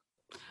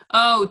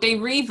 Oh, they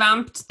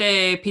revamped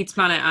the Pizza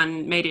Planet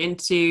and made it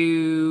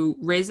into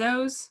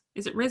Rizzo's.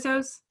 Is it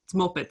Rizzo's? It's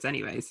Muppets,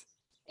 anyways.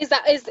 Is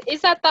that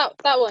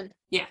one?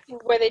 Yeah.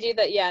 Where they do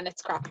that, yeah, and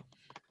it's crap.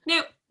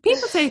 Now,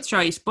 people say it's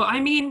right, but I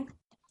mean,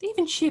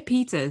 even shit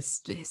pizza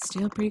is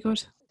still pretty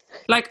good.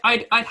 Like,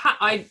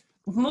 I'd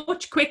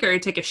much quicker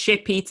take a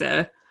shit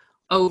pizza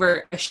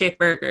over a shit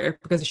burger,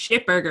 because a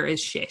shit burger is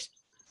shit.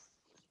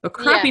 But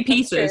crappy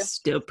pizza is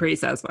still pretty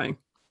satisfying.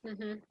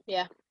 Mm-hmm.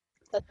 Yeah,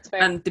 that's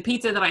fair. And the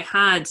pizza that I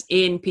had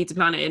in Pizza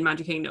Planet in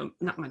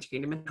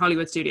in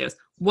Hollywood Studios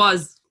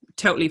was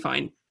totally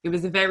fine. It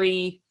was a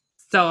very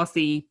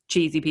saucy,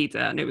 cheesy pizza,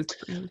 and it was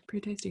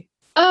pretty tasty.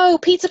 Oh,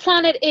 Pizza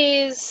Planet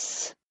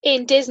is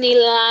in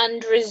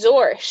Disneyland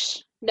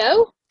Resort.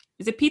 No?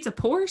 Is it Pizza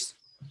Port?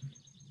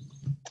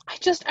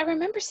 I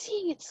remember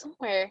seeing it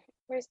somewhere.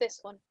 Where's this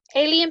one?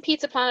 Alien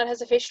Pizza Planet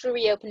has officially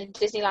reopened in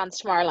Disneyland's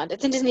Tomorrowland.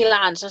 It's in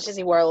Disneyland, not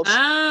Disney World.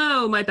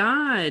 Oh, my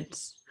bad.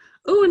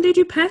 Oh, and they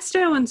do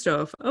pesto and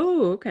stuff.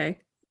 Oh, okay.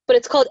 But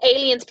it's called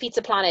Aliens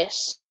Pizza Planet.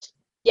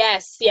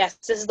 Yes,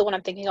 this is the one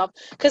I'm thinking of.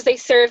 Because they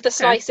serve the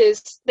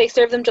slices, they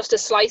serve them just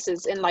as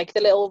slices in like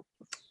the little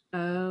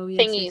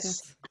thingies.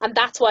 Yes. And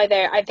that's why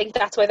I think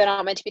that's why they're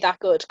not meant to be that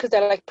good. Because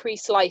they're like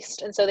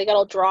pre-sliced and so they get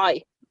all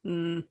dry.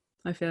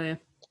 I feel you.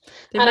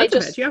 They've lots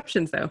of veggie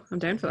options though. I'm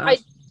down for that.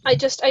 I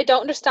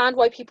don't understand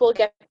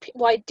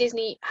why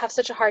Disney have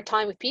such a hard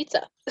time with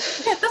pizza.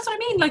 Yeah, that's what I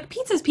mean. Like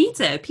pizza's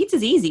pizza.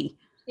 Pizza's easy.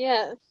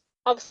 Yeah,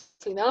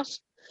 obviously not.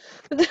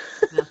 No,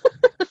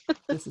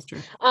 this is true.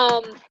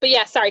 But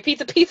yeah, sorry,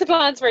 pizza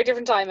plans for a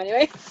different time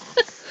anyway.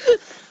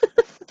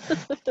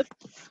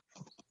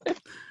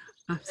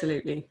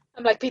 Absolutely.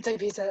 I'm like pizza.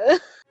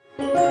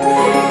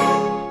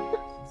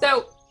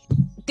 So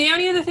the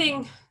only other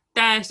thing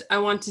that I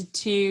wanted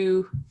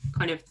to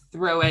kind of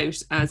throw out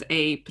as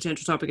a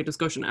potential topic of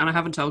discussion, and I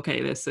haven't told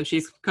Kay this, so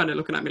she's kind of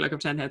looking at me like I've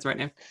 10 heads right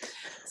now.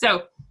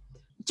 So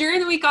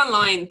during the week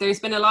online, there's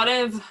been a lot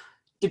of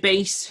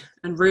debate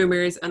and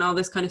rumors and all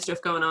this kind of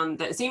stuff going on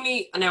that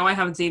seemingly, now I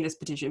haven't seen this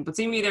petition, but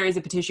seemingly there is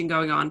a petition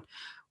going on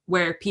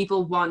where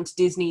people want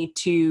Disney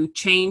to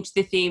change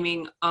the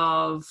theming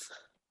of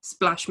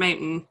Splash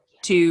Mountain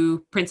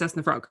to Princess and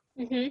the Frog.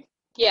 Mm-hmm.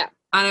 Yeah.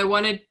 And I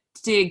wanted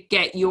to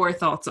get your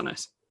thoughts on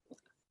it.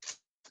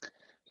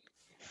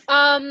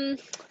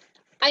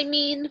 I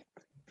mean,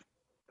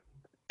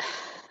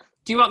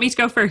 do you want me to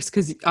go first?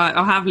 Because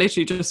I have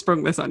literally just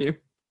sprung this on you.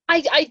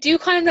 I do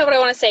kind of know what I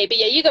want to say, but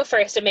yeah, you go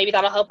first and maybe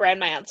that'll help around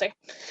my answer.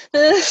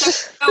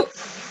 So,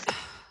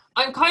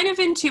 I'm kind of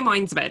in two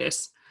minds about it.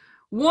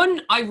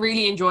 One, I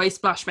really enjoy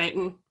Splash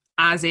Mountain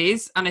as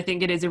is, and I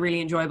think it is a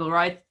really enjoyable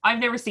ride. I've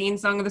never seen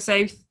Song of the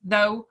South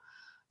though,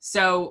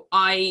 so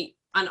I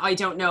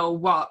don't know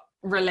what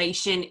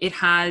relation it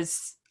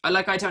has.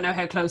 Like, I don't know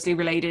how closely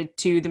related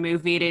to the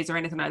movie it is or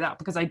anything like that,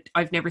 because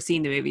I've never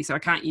seen the movie, so I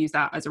can't use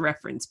that as a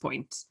reference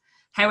point.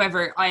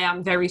 However, I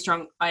am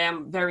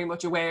very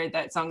much aware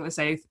that Song of the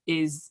South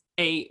is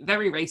a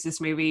very racist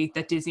movie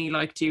that Disney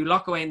like to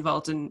lock away in the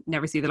vault and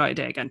never see the light of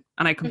day again.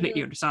 And I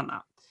completely understand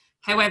that.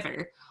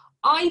 However,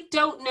 I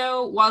don't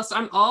know, whilst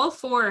I'm all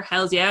for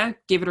hells yeah,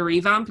 give it a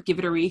revamp, give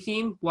it a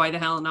retheme, why the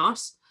hell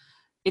not?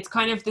 It's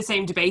kind of the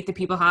same debate that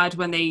people had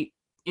when they,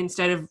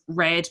 instead of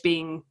Red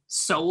being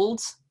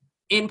sold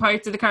in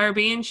Pirates of the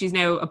Caribbean, she's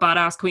now a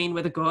badass queen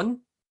with a gun,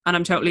 and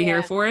I'm totally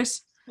here for it.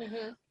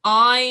 Mm-hmm.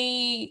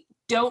 I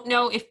don't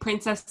know if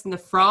Princess and the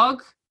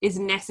Frog is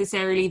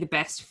necessarily the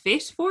best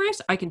fit for it.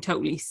 I can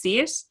totally see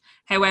it.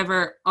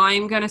 However,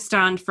 I'm going to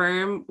stand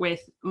firm with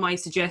my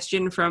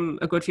suggestion from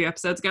a good few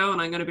episodes ago, and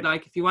I'm going to be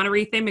like, if you want to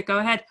retheme it, go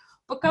ahead.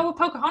 But go with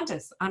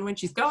Pocahontas, and when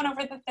she's going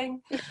over the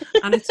thing,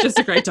 and it's just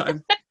a great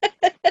time.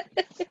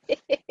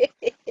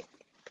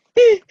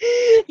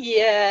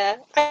 Yeah,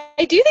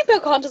 I do think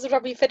Pocahontas would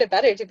probably fit it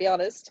better, to be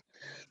honest.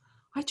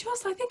 I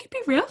think it'd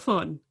be real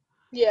fun.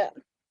 Yeah.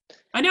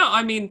 I know,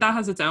 I mean, that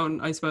has its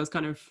own, I suppose,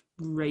 kind of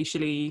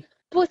racially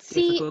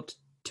difficult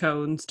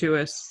tones to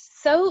it.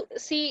 So,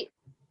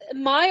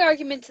 my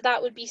argument to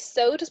that would be,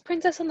 so does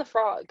Princess and the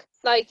Frog.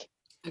 Like,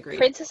 agreed.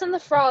 Princess and the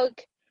Frog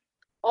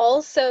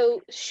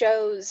also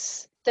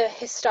shows the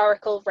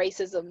historical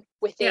racism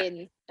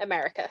within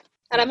America.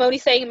 And I'm only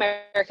saying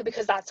America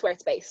because that's where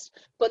it's based.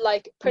 But,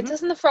 like,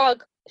 Princess and the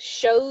Frog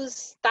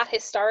shows that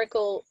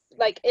historical,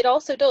 like, it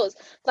also does.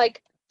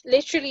 Like,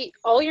 literally,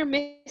 all you're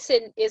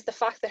missing is the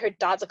fact that her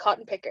dad's a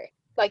cotton picker.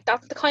 Like,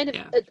 that's the kind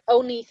of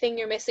only thing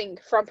you're missing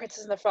from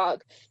Princess and the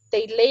Frog.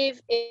 They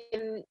live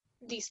in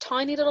these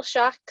tiny little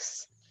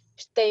shacks.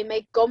 They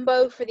make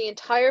gumbo for the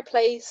entire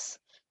place.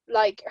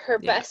 Like, her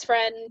best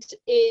friend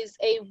is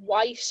a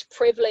white,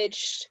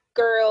 privileged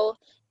girl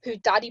who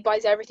daddy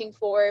buys everything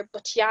for,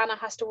 but Tiana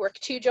has to work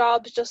 2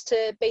 jobs just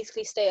to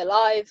basically stay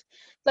alive.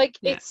 Like,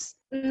 it's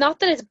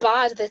not that it's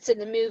bad that's in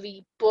the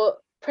movie, but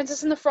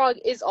Princess and the Frog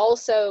is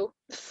also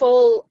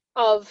full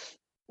of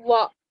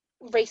what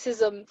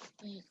racism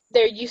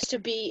there used to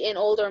be in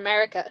older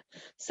America.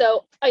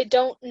 So I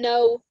don't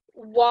know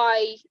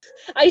why,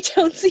 I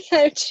don't see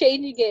how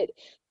changing it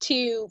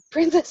to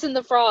Princess and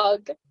the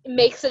Frog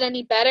makes it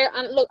any better.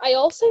 And look, I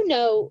also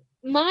know,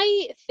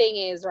 my thing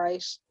is,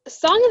 right,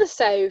 Song of the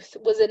South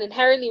was an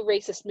inherently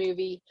racist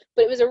movie,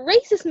 but it was a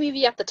racist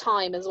movie at the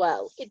time as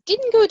well. It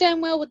didn't go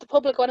down well with the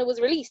public when it was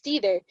released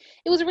either.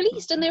 It was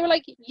released and they were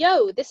like,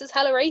 yo, this is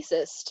hella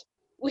racist.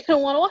 We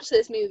don't want to watch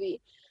this movie.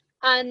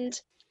 And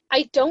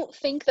I don't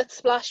think that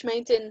Splash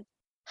Mountain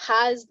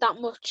has that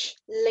much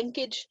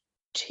linkage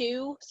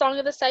to Song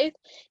of the South,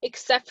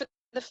 except for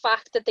the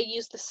fact that they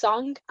use the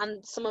song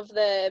and some of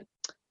the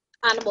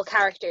animal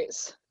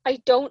characters. I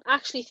don't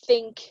actually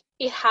think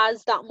it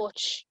has that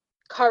much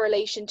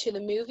correlation to the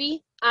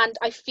movie, and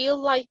I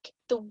feel like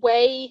the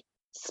way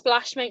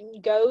Splash Mountain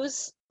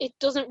goes, it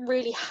doesn't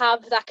really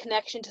have that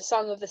connection to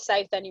Song of the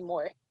South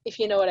anymore, if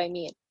you know what I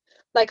mean.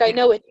 Like, I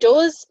know it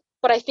does,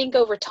 but I think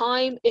over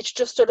time it's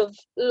just sort of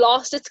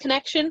lost its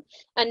connection,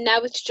 and now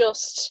it's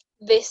just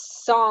this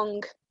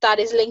song that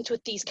is linked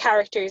with these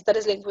characters, that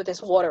is linked with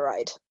this water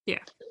ride. Yeah.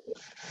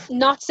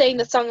 Not saying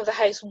that Song of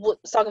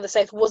the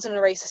South wasn't a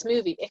racist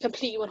movie. It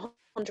completely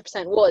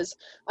 100% was.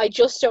 I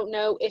just don't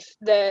know if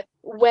the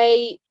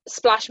way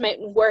Splash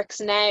Mountain works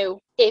now,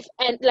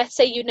 and let's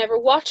say you never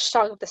watched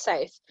Song of the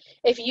South,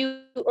 if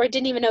you, or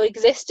didn't even know it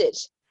existed,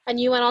 and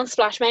you went on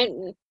Splash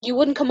Mountain, you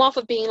wouldn't come off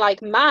of being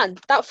like, man,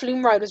 that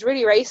flume ride was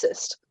really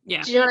racist.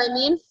 Yeah. Do you know what I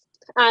mean?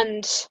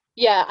 And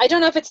yeah, I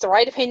don't know if it's the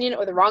right opinion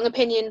or the wrong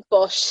opinion,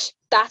 but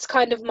that's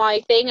kind of my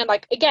thing. And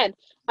like, again,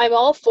 I'm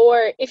all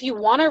for, if you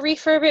want to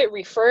refurb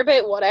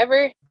it,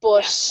 whatever.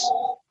 But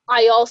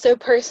I also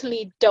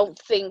personally don't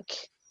think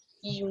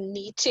you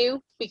need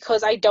to,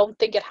 because I don't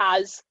think it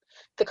has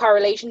the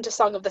correlation to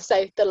Song of the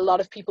South that a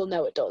lot of people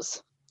know it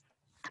does.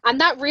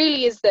 And that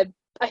really is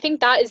I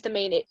think that is the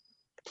main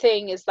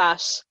thing, is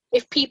that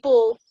if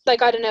people,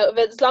 like, I don't know,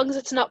 as long as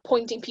it's not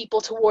pointing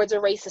people towards a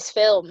racist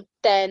film,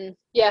 then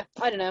yeah,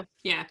 I don't know.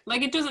 Yeah,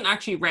 like, it doesn't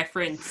actually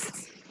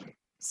reference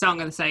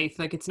Song of the South.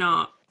 Like, it's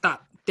not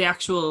that the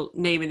actual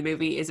name of the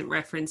movie isn't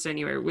referenced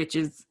anywhere, which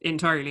is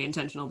entirely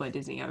intentional by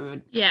Disney, I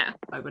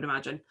would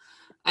imagine.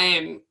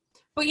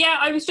 But yeah,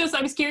 I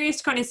was curious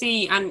to kind of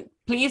see, and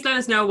please let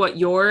us know what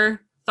your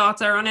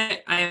thoughts are on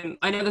it.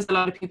 I know there's a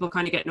lot of people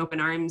kind of getting up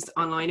in arms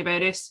online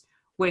about it,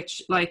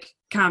 which, like,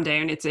 calm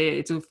down. It's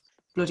a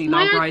bloody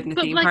log ride in a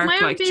theme park.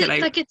 Like, chill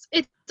out. Like, it's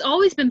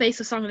always been based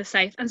on Song of the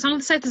South, and Song of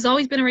the South has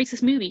always been a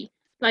racist movie.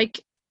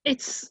 Like,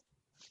 it's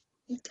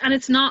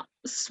not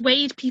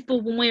swayed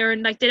people one way or,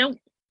 like,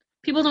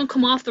 people don't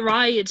come off the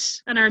ride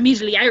and are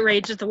immediately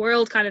outraged at the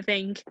world kind of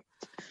thing.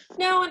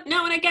 No, and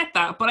I get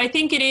that, but I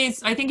think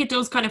it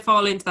does kind of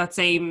fall into that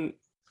same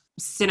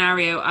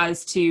scenario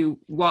as to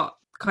what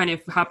kind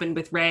of happened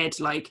with Red.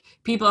 Like,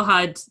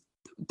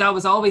 that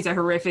was always a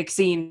horrific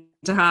scene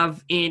to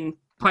have in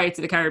Pirates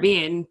of the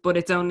Caribbean, but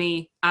it's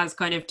only as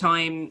kind of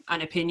time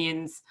and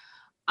opinions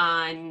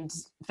and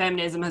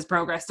feminism has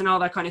progressed and all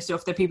that kind of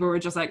stuff that people were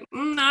just like,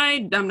 I'm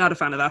not a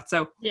fan of that.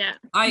 So yeah,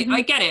 I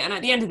get it. And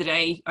at the end of the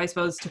day, I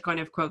suppose, to kind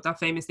of quote that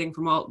famous thing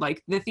from Walt,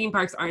 like, the theme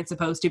parks aren't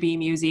supposed to be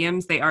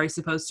museums. They are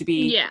supposed to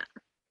be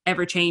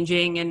ever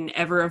changing and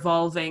ever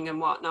evolving and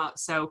whatnot.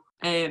 So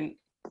I'm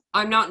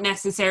not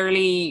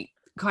necessarily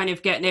kind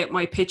of getting out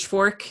my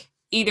pitchfork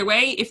either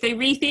way. If they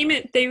retheme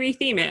it, they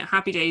retheme it.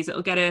 Happy days.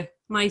 It'll get a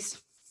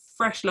nice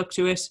fresh look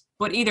to it.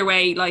 But either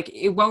way, like,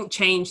 it won't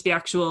change the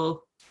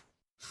actual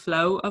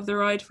flow of the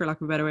ride, for lack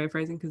of a better way of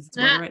phrasing, because it's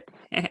a fun ride.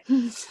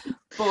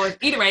 But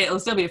either way, it'll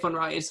still be a fun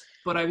ride.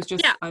 But I was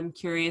just, I'm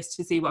curious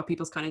to see what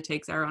people's kind of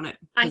takes are on it.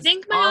 I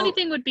think my only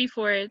thing would be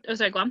go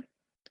on.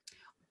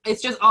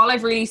 It's just all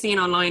I've really seen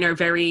online are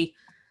very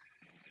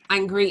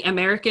angry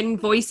American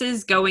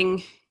voices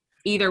going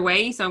either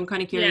way. So I'm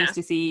kind of curious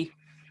to see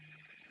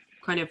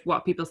kind of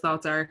what people's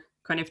thoughts are,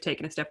 kind of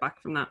taking a step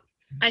back from that.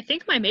 I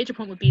think my major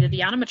point would be that the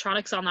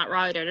animatronics on that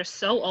ride are just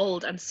so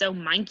old and so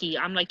manky.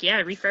 I'm like,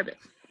 refurb it.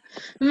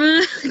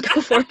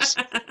 Go for it.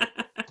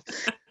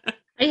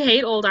 I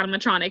hate old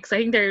animatronics. I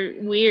think they're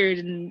weird,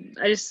 and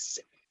I just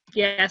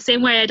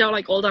same way I don't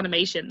like old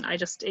animation. I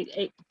just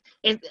it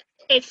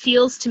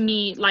feels to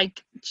me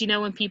like, do you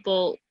know when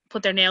people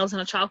put their nails on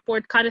a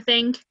chalkboard kind of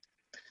thing?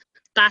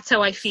 That's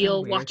how I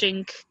feel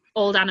watching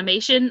old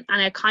animation,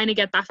 and I kind of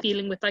get that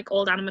feeling with, like,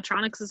 old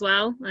animatronics as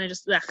well. And I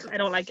just I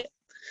don't like it.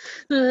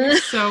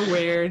 It's so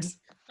weird.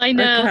 I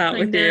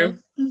know.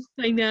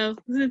 I know.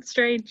 It's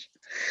strange.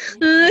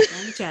 I'm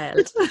a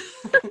child.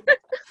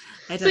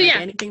 I don't like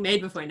anything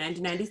made before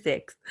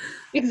 1996.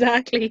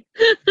 Exactly.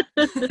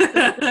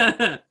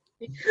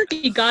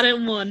 You got it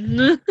in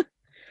one.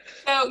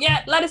 So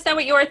let us know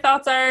what your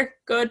thoughts are.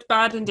 Good,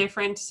 bad, and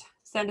different.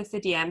 Send us a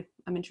DM.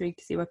 I'm intrigued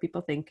to see what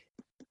people think.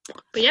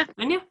 But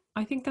and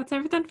I think that's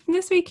everything from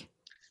this week.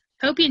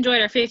 Hope you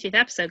enjoyed our 50th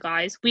episode,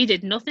 guys. We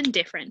did nothing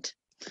different.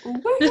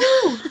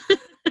 Woohoo!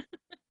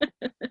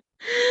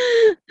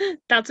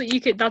 That's what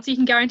you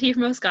can guarantee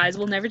from us, guys.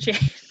 We'll never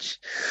change.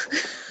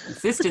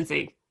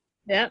 Consistency.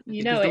 Yeah,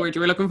 you know the word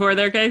you were looking for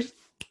there, Kate.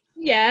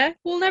 Yeah,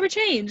 we'll never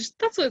change.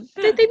 That's what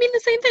they mean,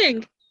 the same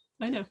thing.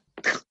 I know.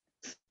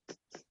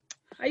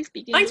 I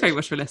speak English. Thanks very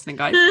much for listening,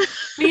 guys.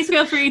 Please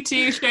feel free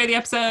to share the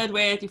episode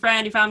with your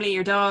friend, your family,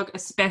 your dog.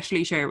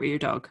 Especially share it with your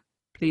dog.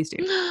 Please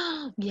do.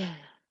 Yeah.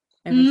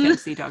 Every time I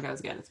see doggos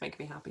again, it's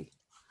making me happy.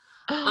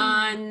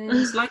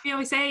 And like we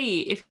always say,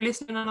 if you're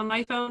listening on an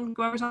iPhone,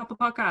 go over to Apple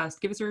Podcast,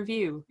 give us a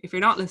review. If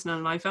you're not listening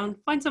on an iPhone,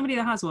 find somebody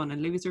that has one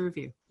and leave us a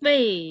review.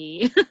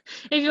 Hey.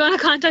 If you want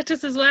to contact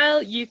us as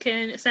well, you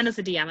can send us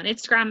a DM on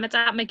Instagram. It's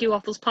at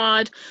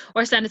McGeeWafflesPod,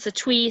 or send us a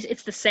tweet.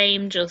 It's the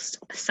same, just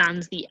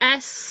sans the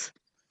S.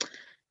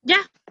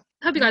 Yeah,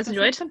 hope you guys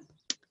enjoyed.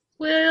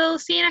 We'll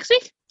see you next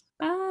week.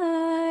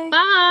 Bye.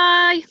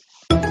 Bye.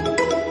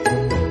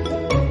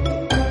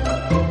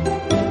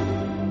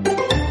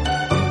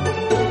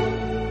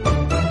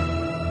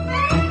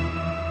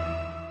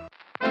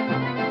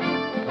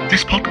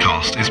 This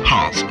podcast is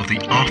part of the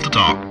After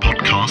Dark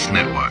Podcast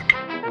Network.